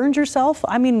you've burned yourself,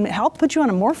 I'll put you on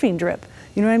a morphine drip.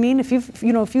 You know what I mean? If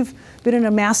you've been in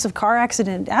a massive car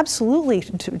accident, absolutely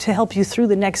to help you through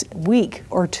the next week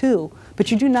or two. But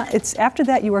you do not. It's after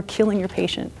that you are killing your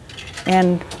patient.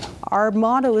 And our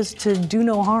motto is to do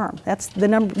no harm. That's the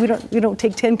number. We don't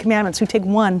take 10 commandments. We take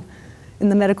one in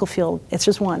the medical field. It's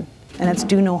just one, and it's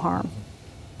do no harm.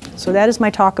 So that is my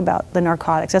talk about the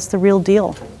narcotics. That's the real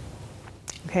deal.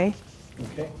 Okay.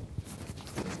 Okay.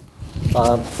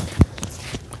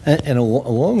 And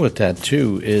along with that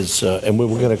too is, and we're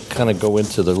going to kind of go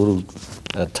into the little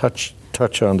touch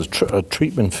on the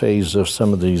treatment phase of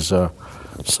some of these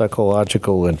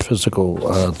psychological and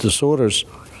physical disorders.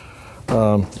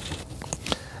 I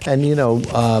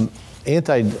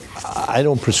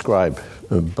don't prescribe,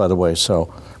 by the way,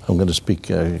 so I'm going to speak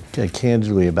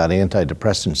candidly about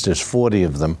antidepressants. There's 40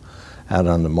 of them out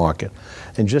on the market.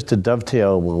 And just to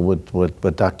dovetail with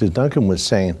what Dr. Duncan was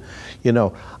saying,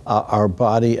 our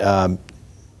body,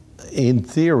 in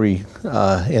theory,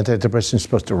 antidepressants are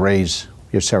supposed to raise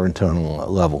your serotonin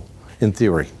level, in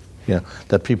theory.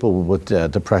 That people with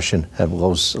depression have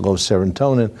low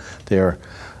serotonin. They're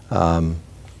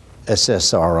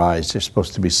SSRIs. They're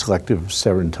supposed to be selective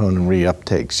serotonin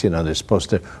reuptakes. They're supposed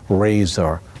to raise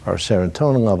our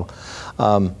serotonin level.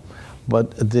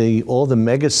 But all the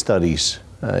mega studies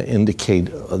indicate,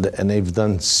 and they've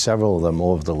done several of them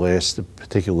over the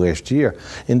particular last year,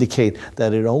 indicate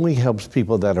that it only helps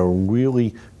people that are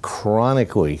really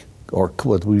chronically, or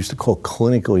what we used to call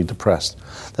clinically depressed.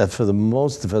 That for the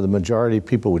majority of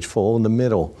people which fall in the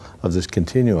middle of this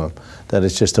continuum, that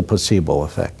it's just a placebo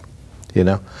effect,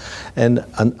 And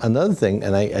another thing,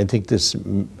 and I think this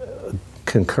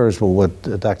concurs with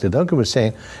what Dr. Duncan was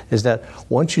saying, is that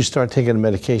once you start taking a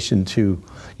medication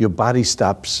your body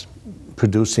stops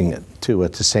producing it too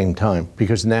at the same time,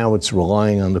 because now it's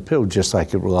relying on the pill just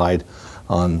like it relied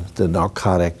on the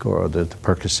narcotic or the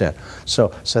Percocet.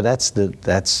 So that's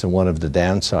one of the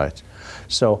downsides.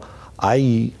 So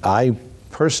I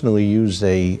personally use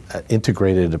a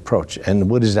integrated approach. And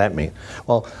what does that mean?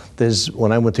 Well,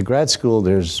 when I went to grad school,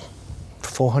 there's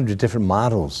 400 different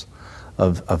models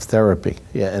of therapy,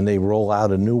 and they roll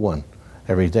out a new one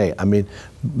every day. I mean,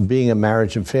 being a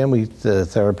marriage and family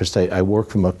therapist, I work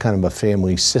from a kind of a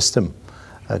family system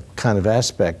kind of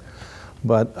aspect,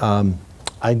 but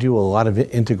I do a lot of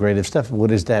integrative stuff.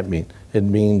 What does that mean? It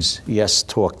means, yes,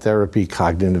 talk therapy,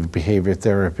 cognitive behavior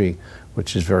therapy,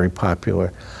 which is very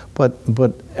popular, but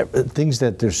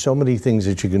there's so many things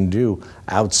that you can do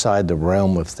outside the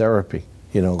realm of therapy,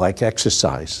 like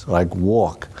exercise, like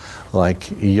walk, like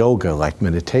yoga, like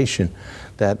meditation,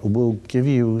 that will give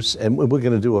you, and we're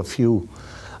going to do a few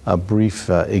brief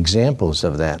examples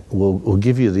of that, will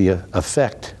give you the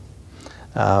effect.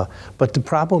 But the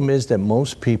problem is that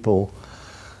most people,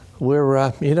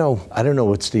 I don't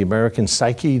know, it's the American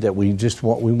psyche that we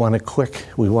want it quick,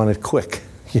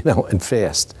 and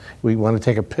fast. We want to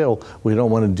take a pill, we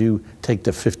don't want to take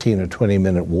the 15 or 20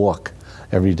 minute walk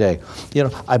every day.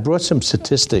 I brought some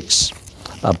statistics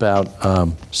about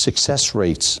success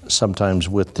rates sometimes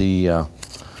with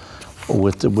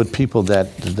people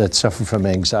that suffer from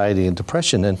anxiety and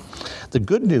depression. And the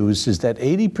good news is that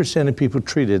 80% of people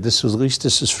treated, this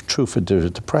is true for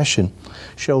depression,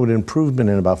 showed improvement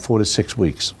in about 4 to 6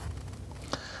 weeks.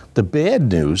 The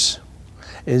bad news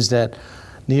is that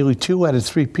nearly 2 out of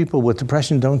 3 people with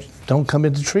depression don't come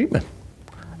into treatment.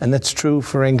 And that's true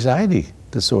for anxiety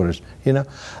disorders.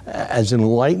 As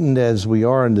enlightened as we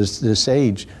are in this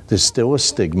age, there's still a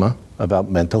stigma about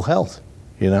mental health,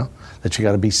 that you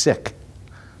got to be sick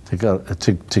to go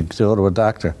to a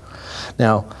doctor.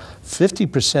 Now,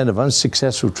 50% of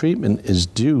unsuccessful treatment is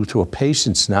due to a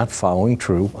patient's not following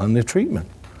through on their treatment.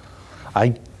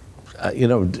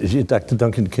 Dr.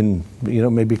 Duncan can,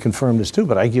 maybe confirm this too,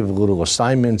 but I give little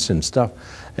assignments and stuff,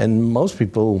 and most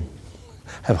people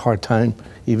have a hard time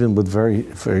even with very,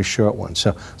 very short ones.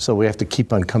 So we have to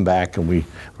keep on come back, and we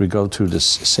go through this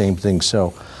same thing.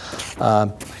 So,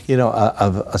 a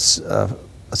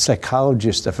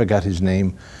psychologist, I forgot his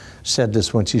name, said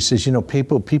this once. He says,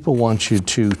 people want you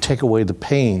to take away the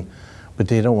pain, but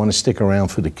they don't want to stick around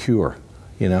for the cure.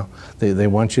 They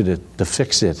want you to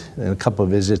fix it in a couple of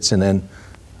visits, and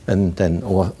then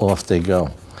off they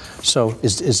go. So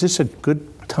is this a good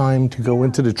time to go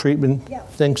into the treatment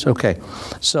things? Okay.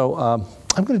 So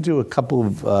I'm going to do a couple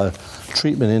of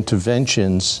treatment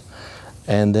interventions,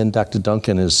 and then Dr.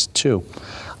 Duncan is too.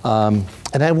 And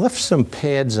I left some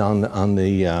pads on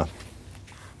the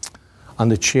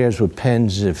chairs with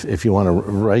pens if you want to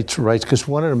write, because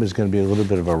one of them is going to be a little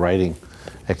bit of a writing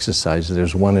exercise.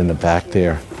 There's one in the back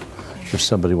there if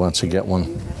somebody wants to get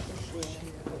one.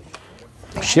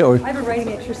 Sure. I have a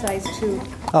writing exercise too.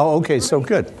 Oh, okay, so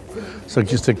good. So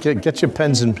just to get your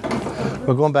pens, and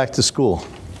we're going back to school.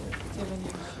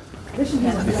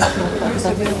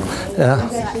 Yeah.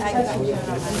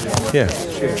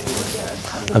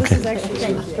 Okay.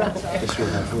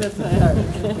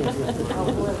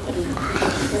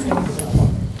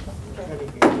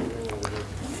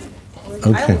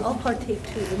 Okay. I'll partake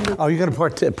too. Oh, you're going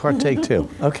to partake too.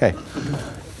 Okay.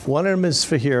 One of them is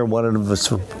for here. One of them is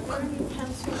for.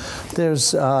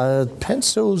 There's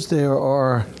pencils. There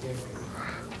are.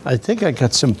 I think I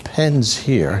got some pens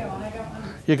here.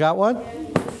 You got one?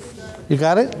 You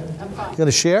got it? You going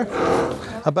to share?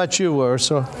 How about you,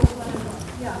 Ursula?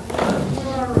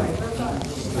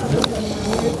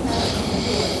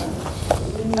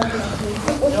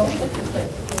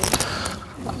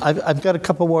 I've got a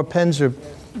couple more pens, or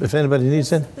if anybody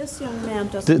needs it. This young man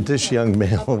doesn't. This young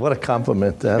man, what a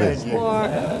compliment that is.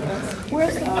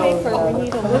 Where's the paper? We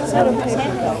need a little set of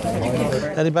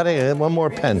paper. Anybody? One more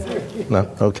pen? No?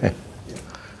 Okay.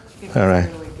 All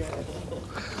right.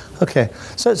 Okay.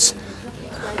 So it's.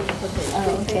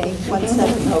 Okay, 1 set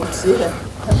of notes.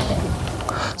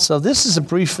 So this is a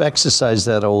brief exercise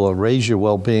that will raise your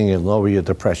well-being and lower your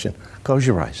depression. Close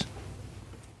your eyes.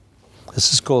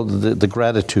 This is called the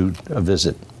gratitude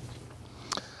visit.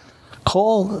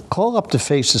 Call up the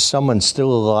face of someone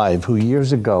still alive who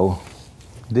years ago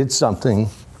did something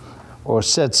or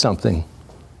said something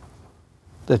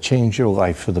that changed your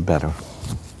life for the better.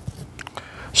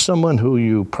 Someone who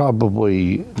you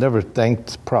probably never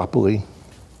thanked properly.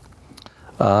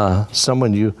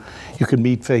 Someone you could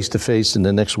meet face to face in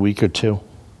the next week or two.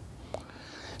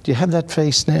 Do you have that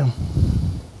face now?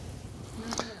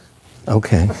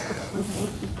 Okay.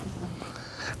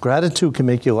 Gratitude can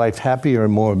make your life happier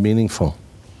and more meaningful.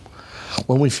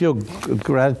 When we feel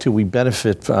gratitude, we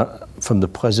benefit from the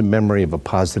pleasant memory of a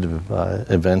positive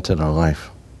event in our life.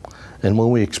 And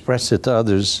when we express it to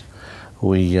others,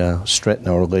 we strengthen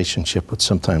our relationship with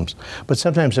sometimes. But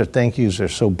sometimes our thank yous are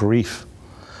so brief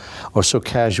or so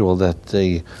casual that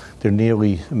they're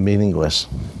nearly meaningless.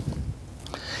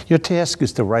 Your task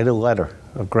is to write a letter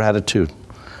of gratitude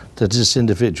to this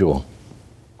individual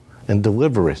and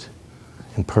deliver it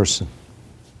in person.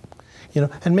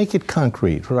 And make it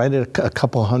concrete. Write a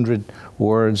couple hundred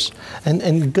words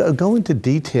and go into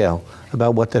detail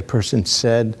about what that person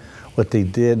said, what they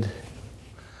did,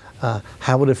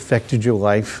 how it affected your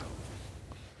life.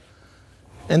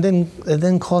 And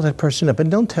then call that person up, and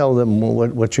don't tell them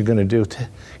what you're going to do.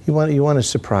 You want to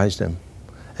surprise them,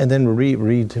 and then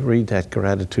read that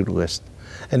gratitude list.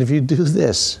 And if you do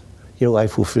this, your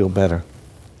life will feel better.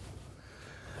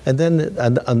 And then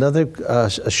another a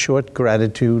short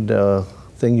gratitude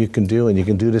thing you can do, and you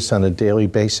can do this on a daily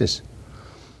basis,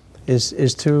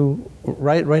 is to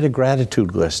write a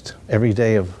gratitude list every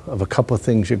day of a couple of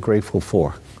things you're grateful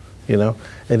for.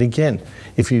 And again,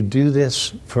 if you do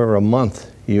this for a month,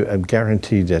 I'm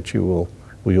guaranteed that you'll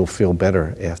feel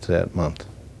better after that month.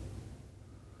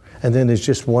 And then there's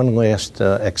just one last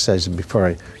exercise before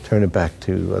I turn it back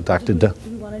to Dr. Do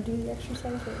you want to do the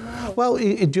exercise right now?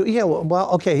 Well,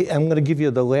 okay, I'm going to give you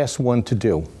the last one to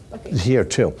do. Okay. Here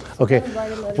too. Okay.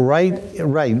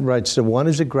 Right. So one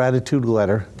is a gratitude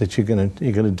letter that you're gonna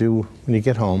do when you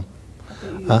get home.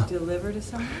 You deliver to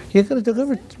someone? You're going to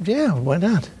deliver, yeah, why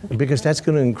not? Because that's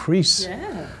going to increase,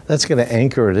 that's going to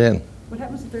anchor it in. What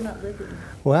happens if they're not living?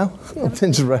 Well,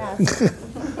 things right.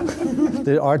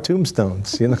 There are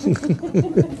tombstones, and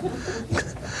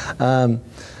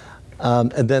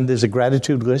then there's a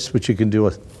gratitude list, which you can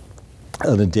do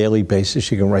on a daily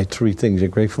basis. You can write 3 things you're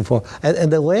grateful for.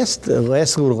 And the last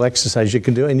little exercise you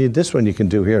can do, and this one you can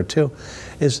do here too,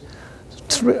 is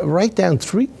write down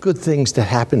 3 good things that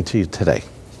happened to you today.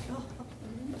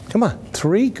 Come on,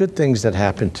 3 good things that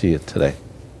happened to you today.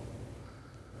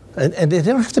 And they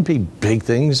don't have to be big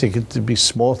things. They could be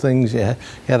small things. You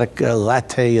had a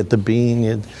latte at the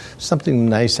Bean. Something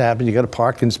nice happened. You got a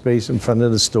parking space in front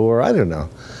of the store. I don't know.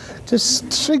 Just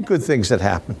 3 good things that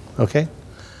happened, okay?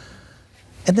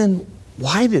 And then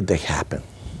why did they happen?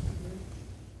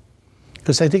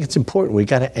 Because I think it's important. We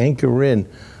got to anchor in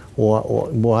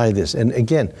why this. And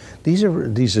again, these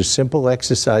are simple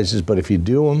exercises, but if you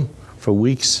do them for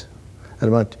weeks and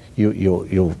a month,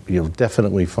 you'll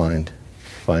definitely find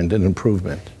an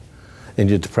improvement in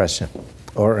your depression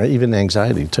or even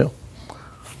anxiety too.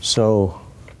 So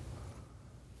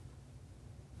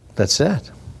that's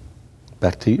that.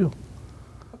 Back to you.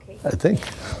 Okay. I think.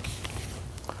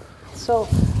 So,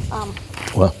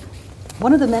 Well,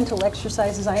 one of the mental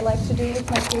exercises I like to do with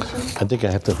my patients. I think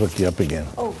I have to hook you up again.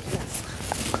 Oh, yes.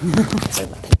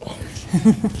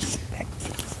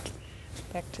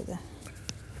 Back to the.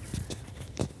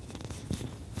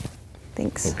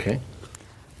 Thanks. Okay.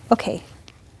 Okay,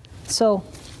 so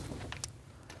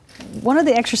one of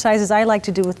the exercises I like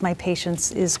to do with my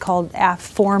patients is called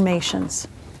affirmations.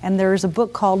 And there's a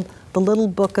book called The Little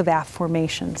Book of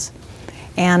Affirmations.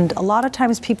 And a lot of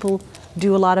times people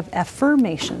do a lot of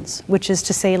affirmations, which is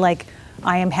to say like,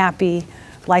 I am happy,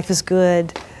 life is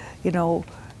good,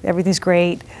 everything's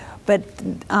great. But,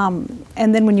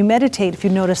 and then when you meditate, if you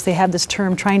notice, they have this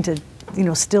term trying to,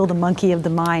 still the monkey of the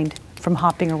mind from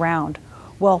hopping around.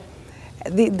 Well,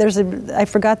 I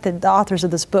forgot the authors of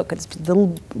this book. It's the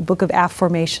Little Book of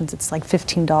Affirmations. It's like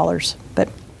 $15, but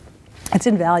it's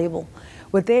invaluable.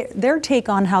 What their take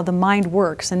on how the mind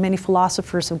works, and many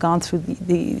philosophers have gone through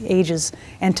the ages,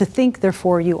 and to think,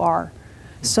 therefore you are.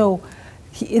 So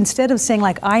instead of saying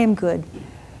like, I am good,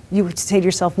 you would say to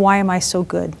yourself, why am I so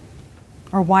good?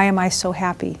 Or why am I so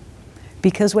happy?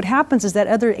 Because what happens is that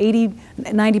other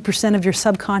 80–90% of your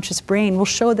subconscious brain will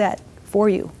show that for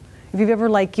you. If you've ever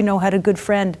had a good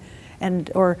friend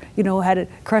or had a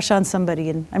crush on somebody,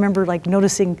 and I remember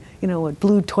noticing a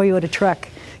blue Toyota truck,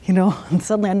 you know, and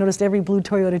suddenly I noticed every blue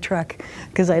Toyota truck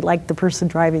because I liked the person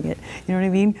driving it. You know what I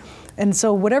mean? And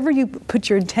so whatever you put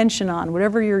your attention on,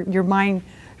 whatever your mind,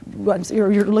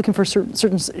 you're looking for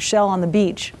certain shell on the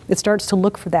beach, it starts to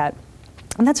look for that.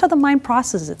 And that's how the mind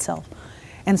processes itself.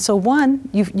 And so one,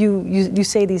 you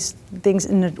say these things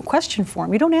in a question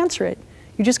form. You don't answer it.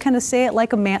 You just kind of say it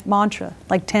like a mantra,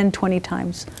 like 10, 20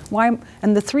 times. Why?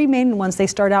 And the three main ones, they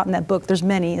start out in that book, there's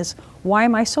many, is why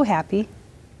am I so happy?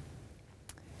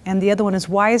 And the other one is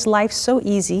why is life so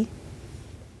easy?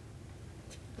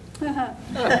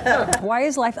 Why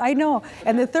is life, I know.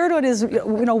 And the third one is,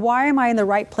 you know, why am I in the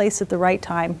right place at the right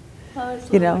time?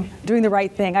 You know, doing the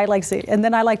right thing. I like to say, and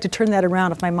then I like to turn that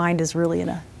around if my mind is really in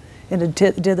a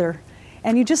dither.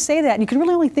 And you just say that, and you can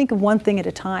really only think of one thing at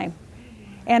a time.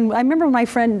 And I remember a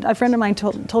friend of mine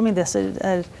told me this,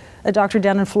 a doctor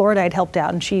down in Florida I'd helped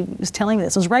out, and she was telling me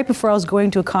this. It was right before I was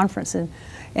going to a conference, and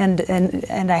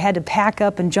I had to pack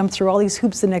up and jump through all these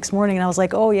hoops the next morning, and I was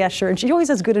like, oh yeah, sure. And she always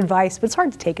has good advice, but it's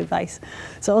hard to take advice.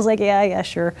 So I was like, yeah,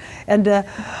 sure. And but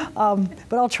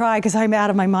I'll try, because I'm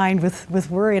out of my mind with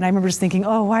worry. And I remember just thinking,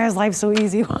 oh, why is life so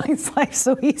easy? Why is life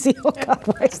so easy? Oh God,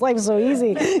 why is life so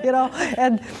easy? You know.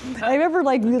 And I remember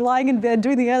like lying in bed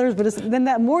doing the others, but then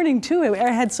that morning too, I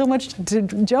had so much to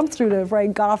jump through before I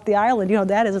got off the island. You know,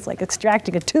 it's like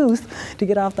extracting a tooth to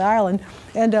get off the island.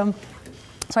 And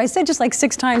so I said just like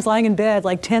 6 times lying in bed,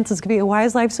 like tense as could be, why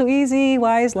is life so easy?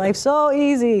 Why is life so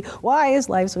easy? Why is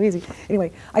life so easy?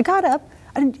 Anyway, I got up,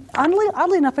 and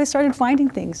oddly enough, I started finding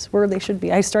things where they should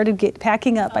be. I started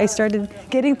packing up. I started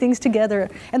getting things together.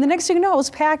 And the next thing you know, I was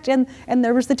packed, and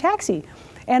there was the taxi.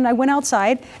 And I went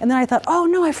outside, and then I thought, oh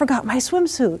no, I forgot my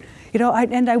swimsuit. You know,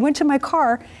 and I went to my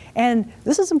car, and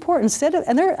this is important.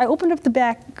 I opened up the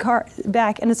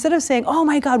back, and instead of saying, oh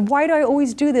my God, why do I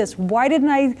always do this? Why didn't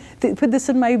I put this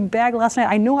in my bag last night?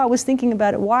 I know I was thinking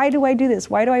about it. Why do I do this?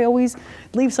 Why do I always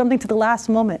leave something to the last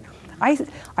moment?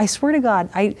 I swear to God,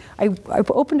 I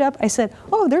opened up, I said,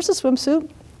 oh, there's a swimsuit.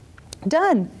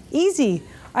 Done, easy.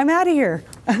 I'm out of here.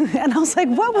 And I was like,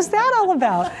 what was that all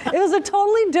about? It was a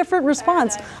totally different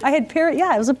response.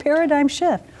 It was a paradigm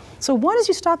shift. So one is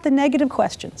you stop the negative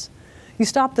questions. You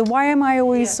stop the why am I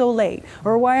always so late?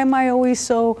 Or why am I always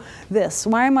so this?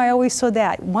 Why am I always so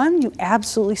that? One, you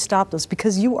absolutely stop those,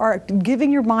 because you are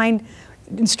giving your mind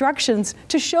instructions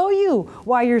to show you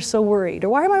why you're so worried. Or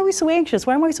why am I always so anxious?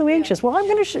 Why am I so anxious? Well,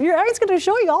 your mind's going to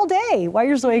show you all day why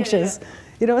you're so anxious.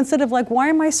 You know, instead of like, why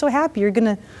am I so happy? You're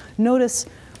going to notice,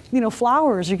 you know,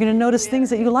 flowers. You're going to notice things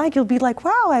that you like. You'll be like,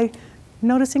 wow, I'm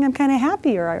noticing I'm kind of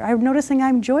happy, or I'm noticing I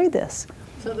enjoy this.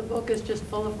 So the book is just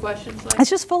full of questions like that?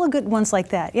 It's just full of good ones like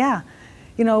that, yeah.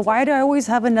 You know, why do I always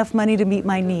have enough money to meet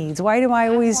my needs? Why do I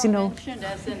always, you know... Mentioned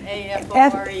as in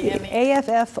A-F-O-R-E-M-A.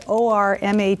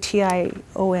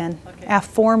 A-F-F-O-R-M-A-T-I-O-N. Okay.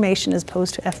 Affirmation as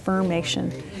opposed to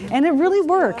affirmation. And it really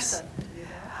works.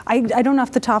 I don't know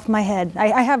off the top of my head.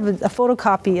 I have a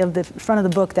photocopy of the front of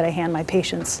the book that I hand my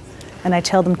patients, and I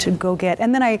tell them to go get.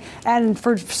 And then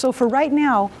for right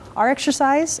now, our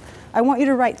exercise, I want you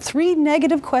to write 3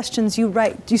 negative questions you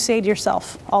say to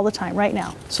yourself all the time, right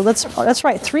now. So let's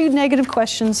write 3 negative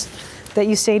questions that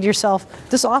you say to yourself,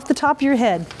 just off the top of your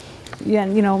head. Yeah,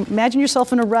 you know, imagine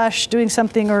yourself in a rush doing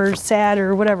something, or sad,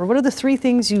 or whatever. What are the 3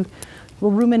 things you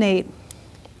will ruminate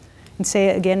and say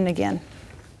it again and again?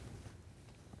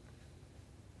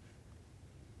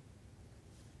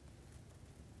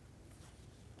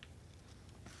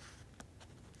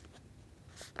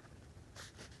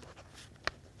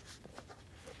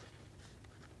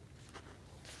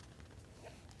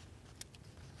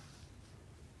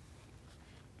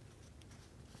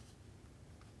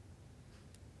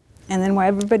 And then while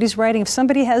everybody's writing, if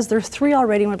somebody has their 3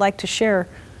 already and would like to share,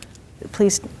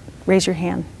 please raise your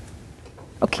hand.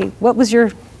 Okay, what was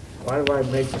your... Why do I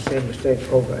make the same mistake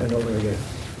over and over again?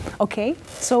 Okay,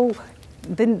 so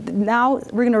then now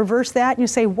we're going to reverse that, and you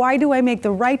say, why do I make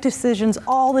the right decisions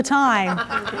all the time?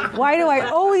 Why do I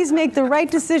always make the right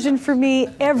decision for me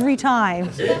every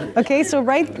time? Okay, so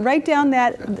write down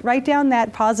that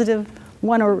positive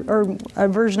one, or a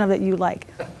version of it you like.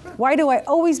 Why do I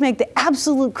always make the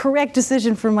absolute correct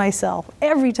decision for myself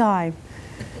every time?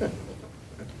 And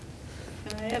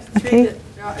I have 3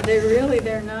 that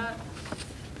they're not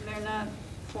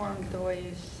formed the way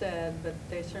you said, but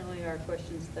they certainly are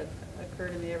questions that occur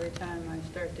to me every time I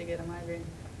start to get a migraine.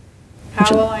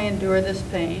 How will I endure this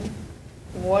pain?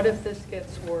 What if this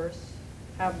gets worse?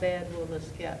 How bad will this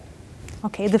get?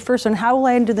 Okay, the first one, how will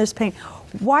I endure this pain?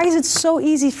 Why is it so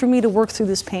easy for me to work through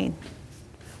this pain?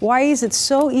 Why is it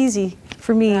so easy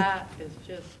for me? That is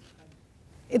just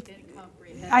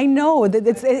incomprehensible. I know, that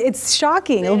it's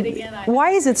shocking. Say it again, I know.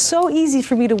 Why is it so easy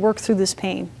for me to work through this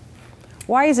pain?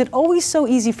 Why is it always so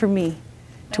easy for me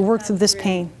to work through this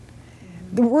pain?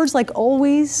 The words like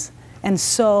always and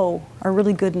so are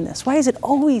really good in this. Why is it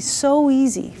always so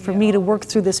easy for me to work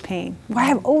through this pain? Why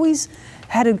have I always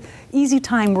had an easy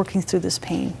time working through this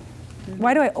pain?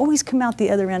 Why do I always come out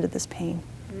the other end of this pain?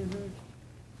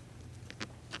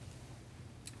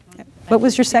 What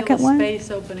was your second one?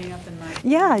 Space opening up in my.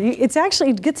 Yeah, it's actually,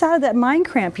 it gets out of that mind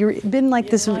cramp. You've been like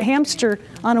this like hamster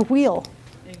on a wheel.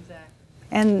 Exactly.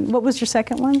 And what was your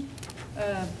second one?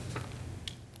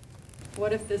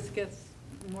 What if this gets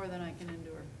more than I can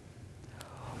endure?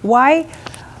 Why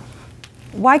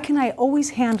can I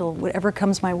always handle whatever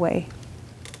comes my way?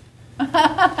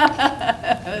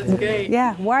 That's great.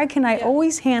 Yeah, why can I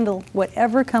always handle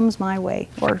whatever comes my way?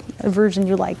 Or a version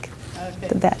you like. Okay.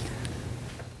 That.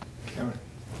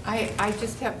 I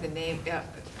just have the name.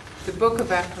 The Book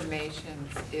of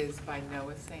Affirmations is by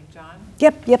Noah St. John.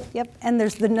 Yep. And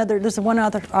there's one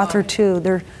other author too.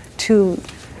 There are two.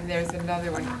 And there's another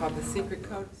one called The Secret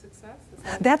Code of Success. Is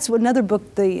that That's another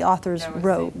book the authors Noah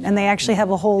wrote, St. and they John. actually have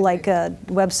a whole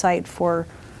website for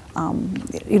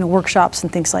workshops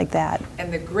and things like that.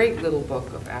 And The Great Little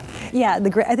Book of Affirmations. Yeah,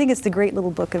 I think it's the Great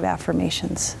Little Book of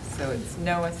Affirmations. So it's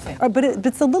Noah St. But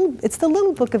it's the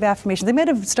little Book of Affirmations. They might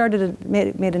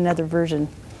have made another version.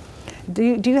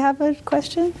 Do you have a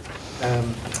question?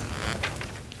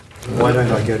 Why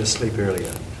don't I go to sleep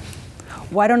earlier?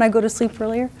 Why don't I go to sleep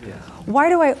earlier? Yeah. Why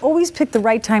do I always pick the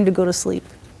right time to go to sleep?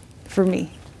 For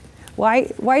me,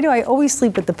 why do I always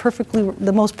sleep at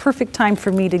the most perfect time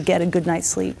for me to get a good night's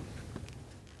sleep?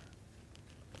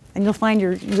 And you'll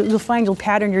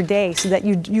pattern your day so that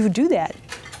you do that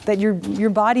your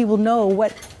body will know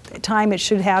what time it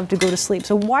should have to go to sleep.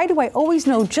 So why do I always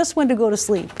know just when to go to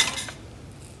sleep?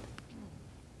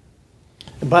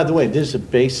 And by the way, there's a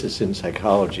basis in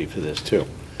psychology for this too.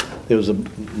 There was a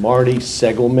Marty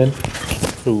Seligman,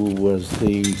 who was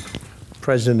the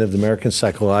president of the American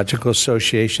Psychological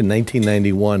Association,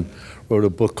 1991, wrote a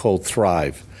book called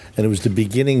Thrive. And it was the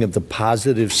beginning of the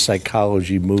positive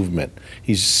psychology movement.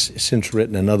 He's since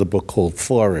written another book called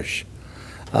Flourish.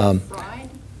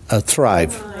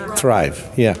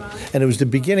 Thrive, yeah. And it was the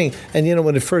beginning, and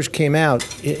when it first came out,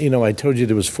 I told you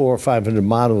there was 400 or 500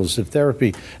 models of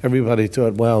therapy. Everybody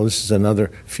thought, well, this is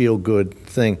another feel-good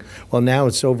thing. Well, now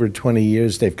it's over 20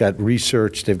 years. They've got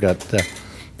research, they've got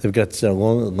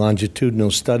longitudinal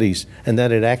studies, and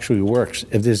that it actually works.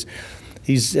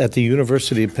 He's at the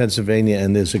University of Pennsylvania,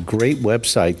 and there's a great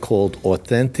website called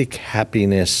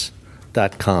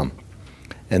AuthenticHappiness.com.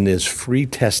 And there's free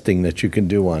testing that you can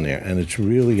do on there, and it's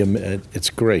really, it's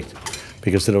great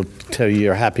because it'll tell you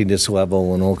your happiness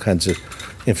level and all kinds of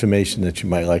information that you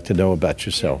might like to know about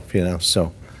yourself,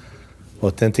 so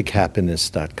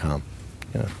AuthenticHappiness.com,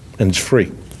 and it's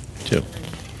free, too.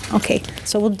 Okay,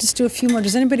 so we'll just do a few more.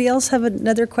 Does anybody else have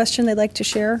another question they'd like to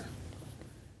share?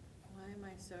 Why am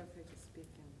I so afraid to speak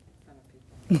in front of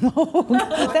people?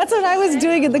 No, that's what I was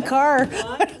doing in the car.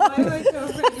 Why am I so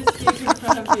afraid to speak in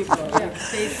front of people? Yeah,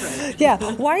 stage fright. Yeah,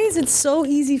 why is it so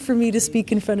easy for me to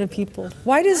speak in front of people?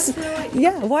 Why is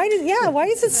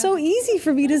it so easy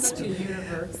for me to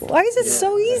Why is it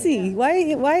so easy?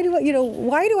 Why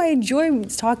do I enjoy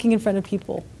talking in front of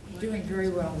people? Doing very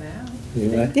well now.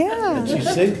 Yeah.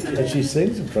 And she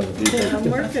sings in front of people.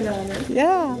 I'm working on it.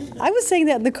 Yeah, I was saying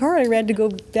that in the car. I ran to go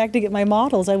back to get my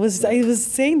models. I was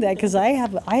saying that because I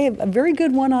have a very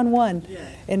good one-on-one,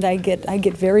 and I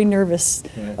get very nervous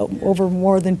over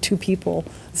more than two people.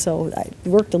 So I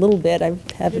worked a little bit. I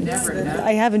haven't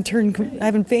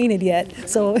fainted yet.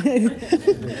 So,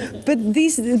 but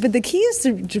the key is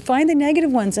to find the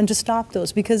negative ones and to stop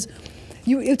those because.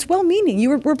 It's well-meaning.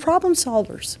 We're problem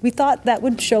solvers. We thought that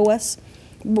would show us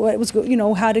what was,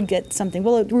 how to get something.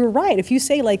 Well, we were right. If you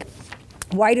say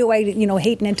why do I,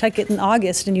 hate Nantucket in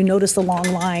August, and you notice the long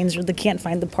lines or they can't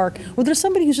find the park. Well, there's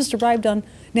somebody who's just arrived on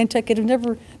Nantucket and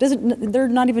they're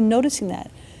not even noticing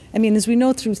that. I mean, as we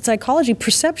know through psychology,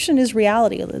 perception is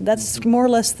reality. That's more or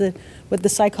less what the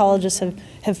psychologists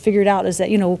have figured out is that,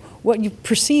 what you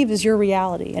perceive is your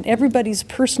reality, and everybody's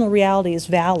personal reality is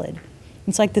valid.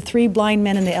 It's like the three blind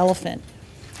men and the elephant.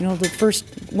 The first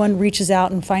one reaches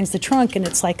out and finds the trunk, and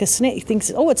it's like a snake. He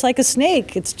thinks, oh, it's like a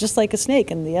snake. It's just like a snake.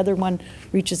 And the other one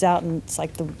reaches out, and it's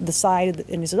like the side,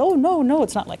 and he says, oh, no,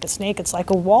 it's not like a snake. It's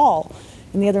like a wall.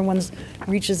 And the other one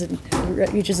reaches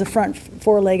the front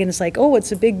foreleg, and it's like, oh,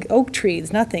 it's a big oak tree.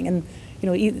 It's nothing. And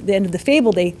at the end of the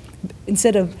fable, they,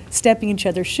 instead of stepping in each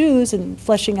other's shoes and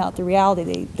fleshing out the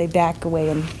reality, they back away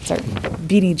and start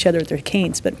beating each other with their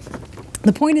canes. But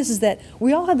the point is that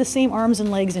we all have the same arms and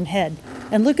legs and head.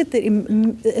 and look at the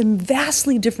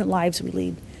vastly different lives we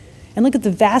lead, and look at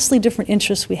the vastly different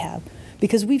interests we have,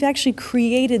 because we've actually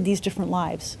created these different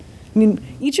lives. I mean,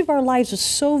 each of our lives is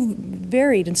so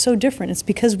varied and so different. It's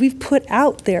because we've put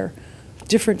out there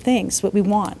different things, what we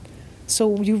want.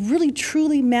 So you really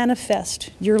truly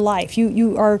manifest your life.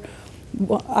 You are.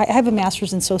 Well, I have a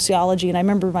master's in sociology, and I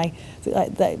remember my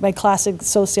classic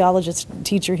sociologist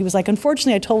teacher. He was like,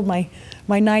 unfortunately, I told my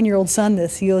 9-year-old son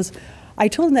this. He goes, I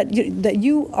told him that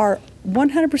you are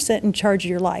 100% in charge of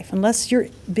your life, unless you're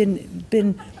been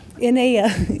in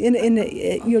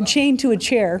a chained to a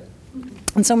chair,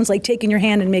 and someone's like taking your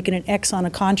hand and making an X on a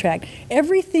contract.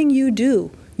 Everything you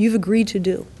do, you've agreed to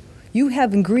do. You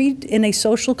have agreed in a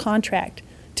social contract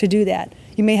to do that.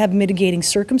 You may have mitigating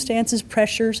circumstances,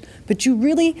 pressures, but you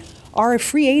really are a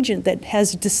free agent that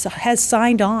has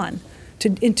signed on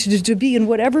to be in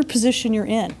whatever position you're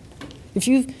in. If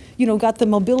you've got the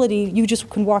mobility, you just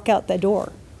can walk out that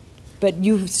door. But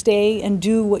you stay and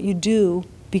do what you do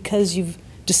because you've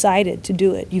decided to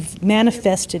do it. You've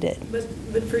manifested it.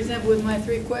 But for example, with my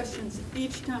 3 questions,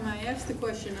 each time I ask the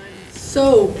question, I'm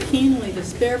so keenly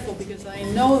despairful because I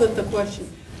know that the question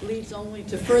leads only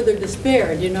to further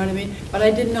despair, do you know what I mean? But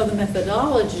I didn't know the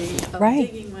methodology of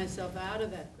digging myself out of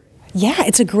that grave. Yeah,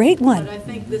 it's a great one. But I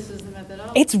think this is the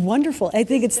methodology. It's wonderful. I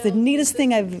think it's the neatest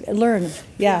thing I've learned.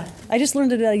 Yeah. I just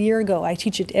learned it a year ago. I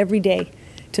teach it every day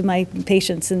to my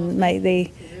patients, and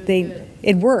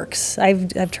it works.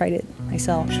 I've tried it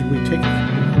myself. Should we take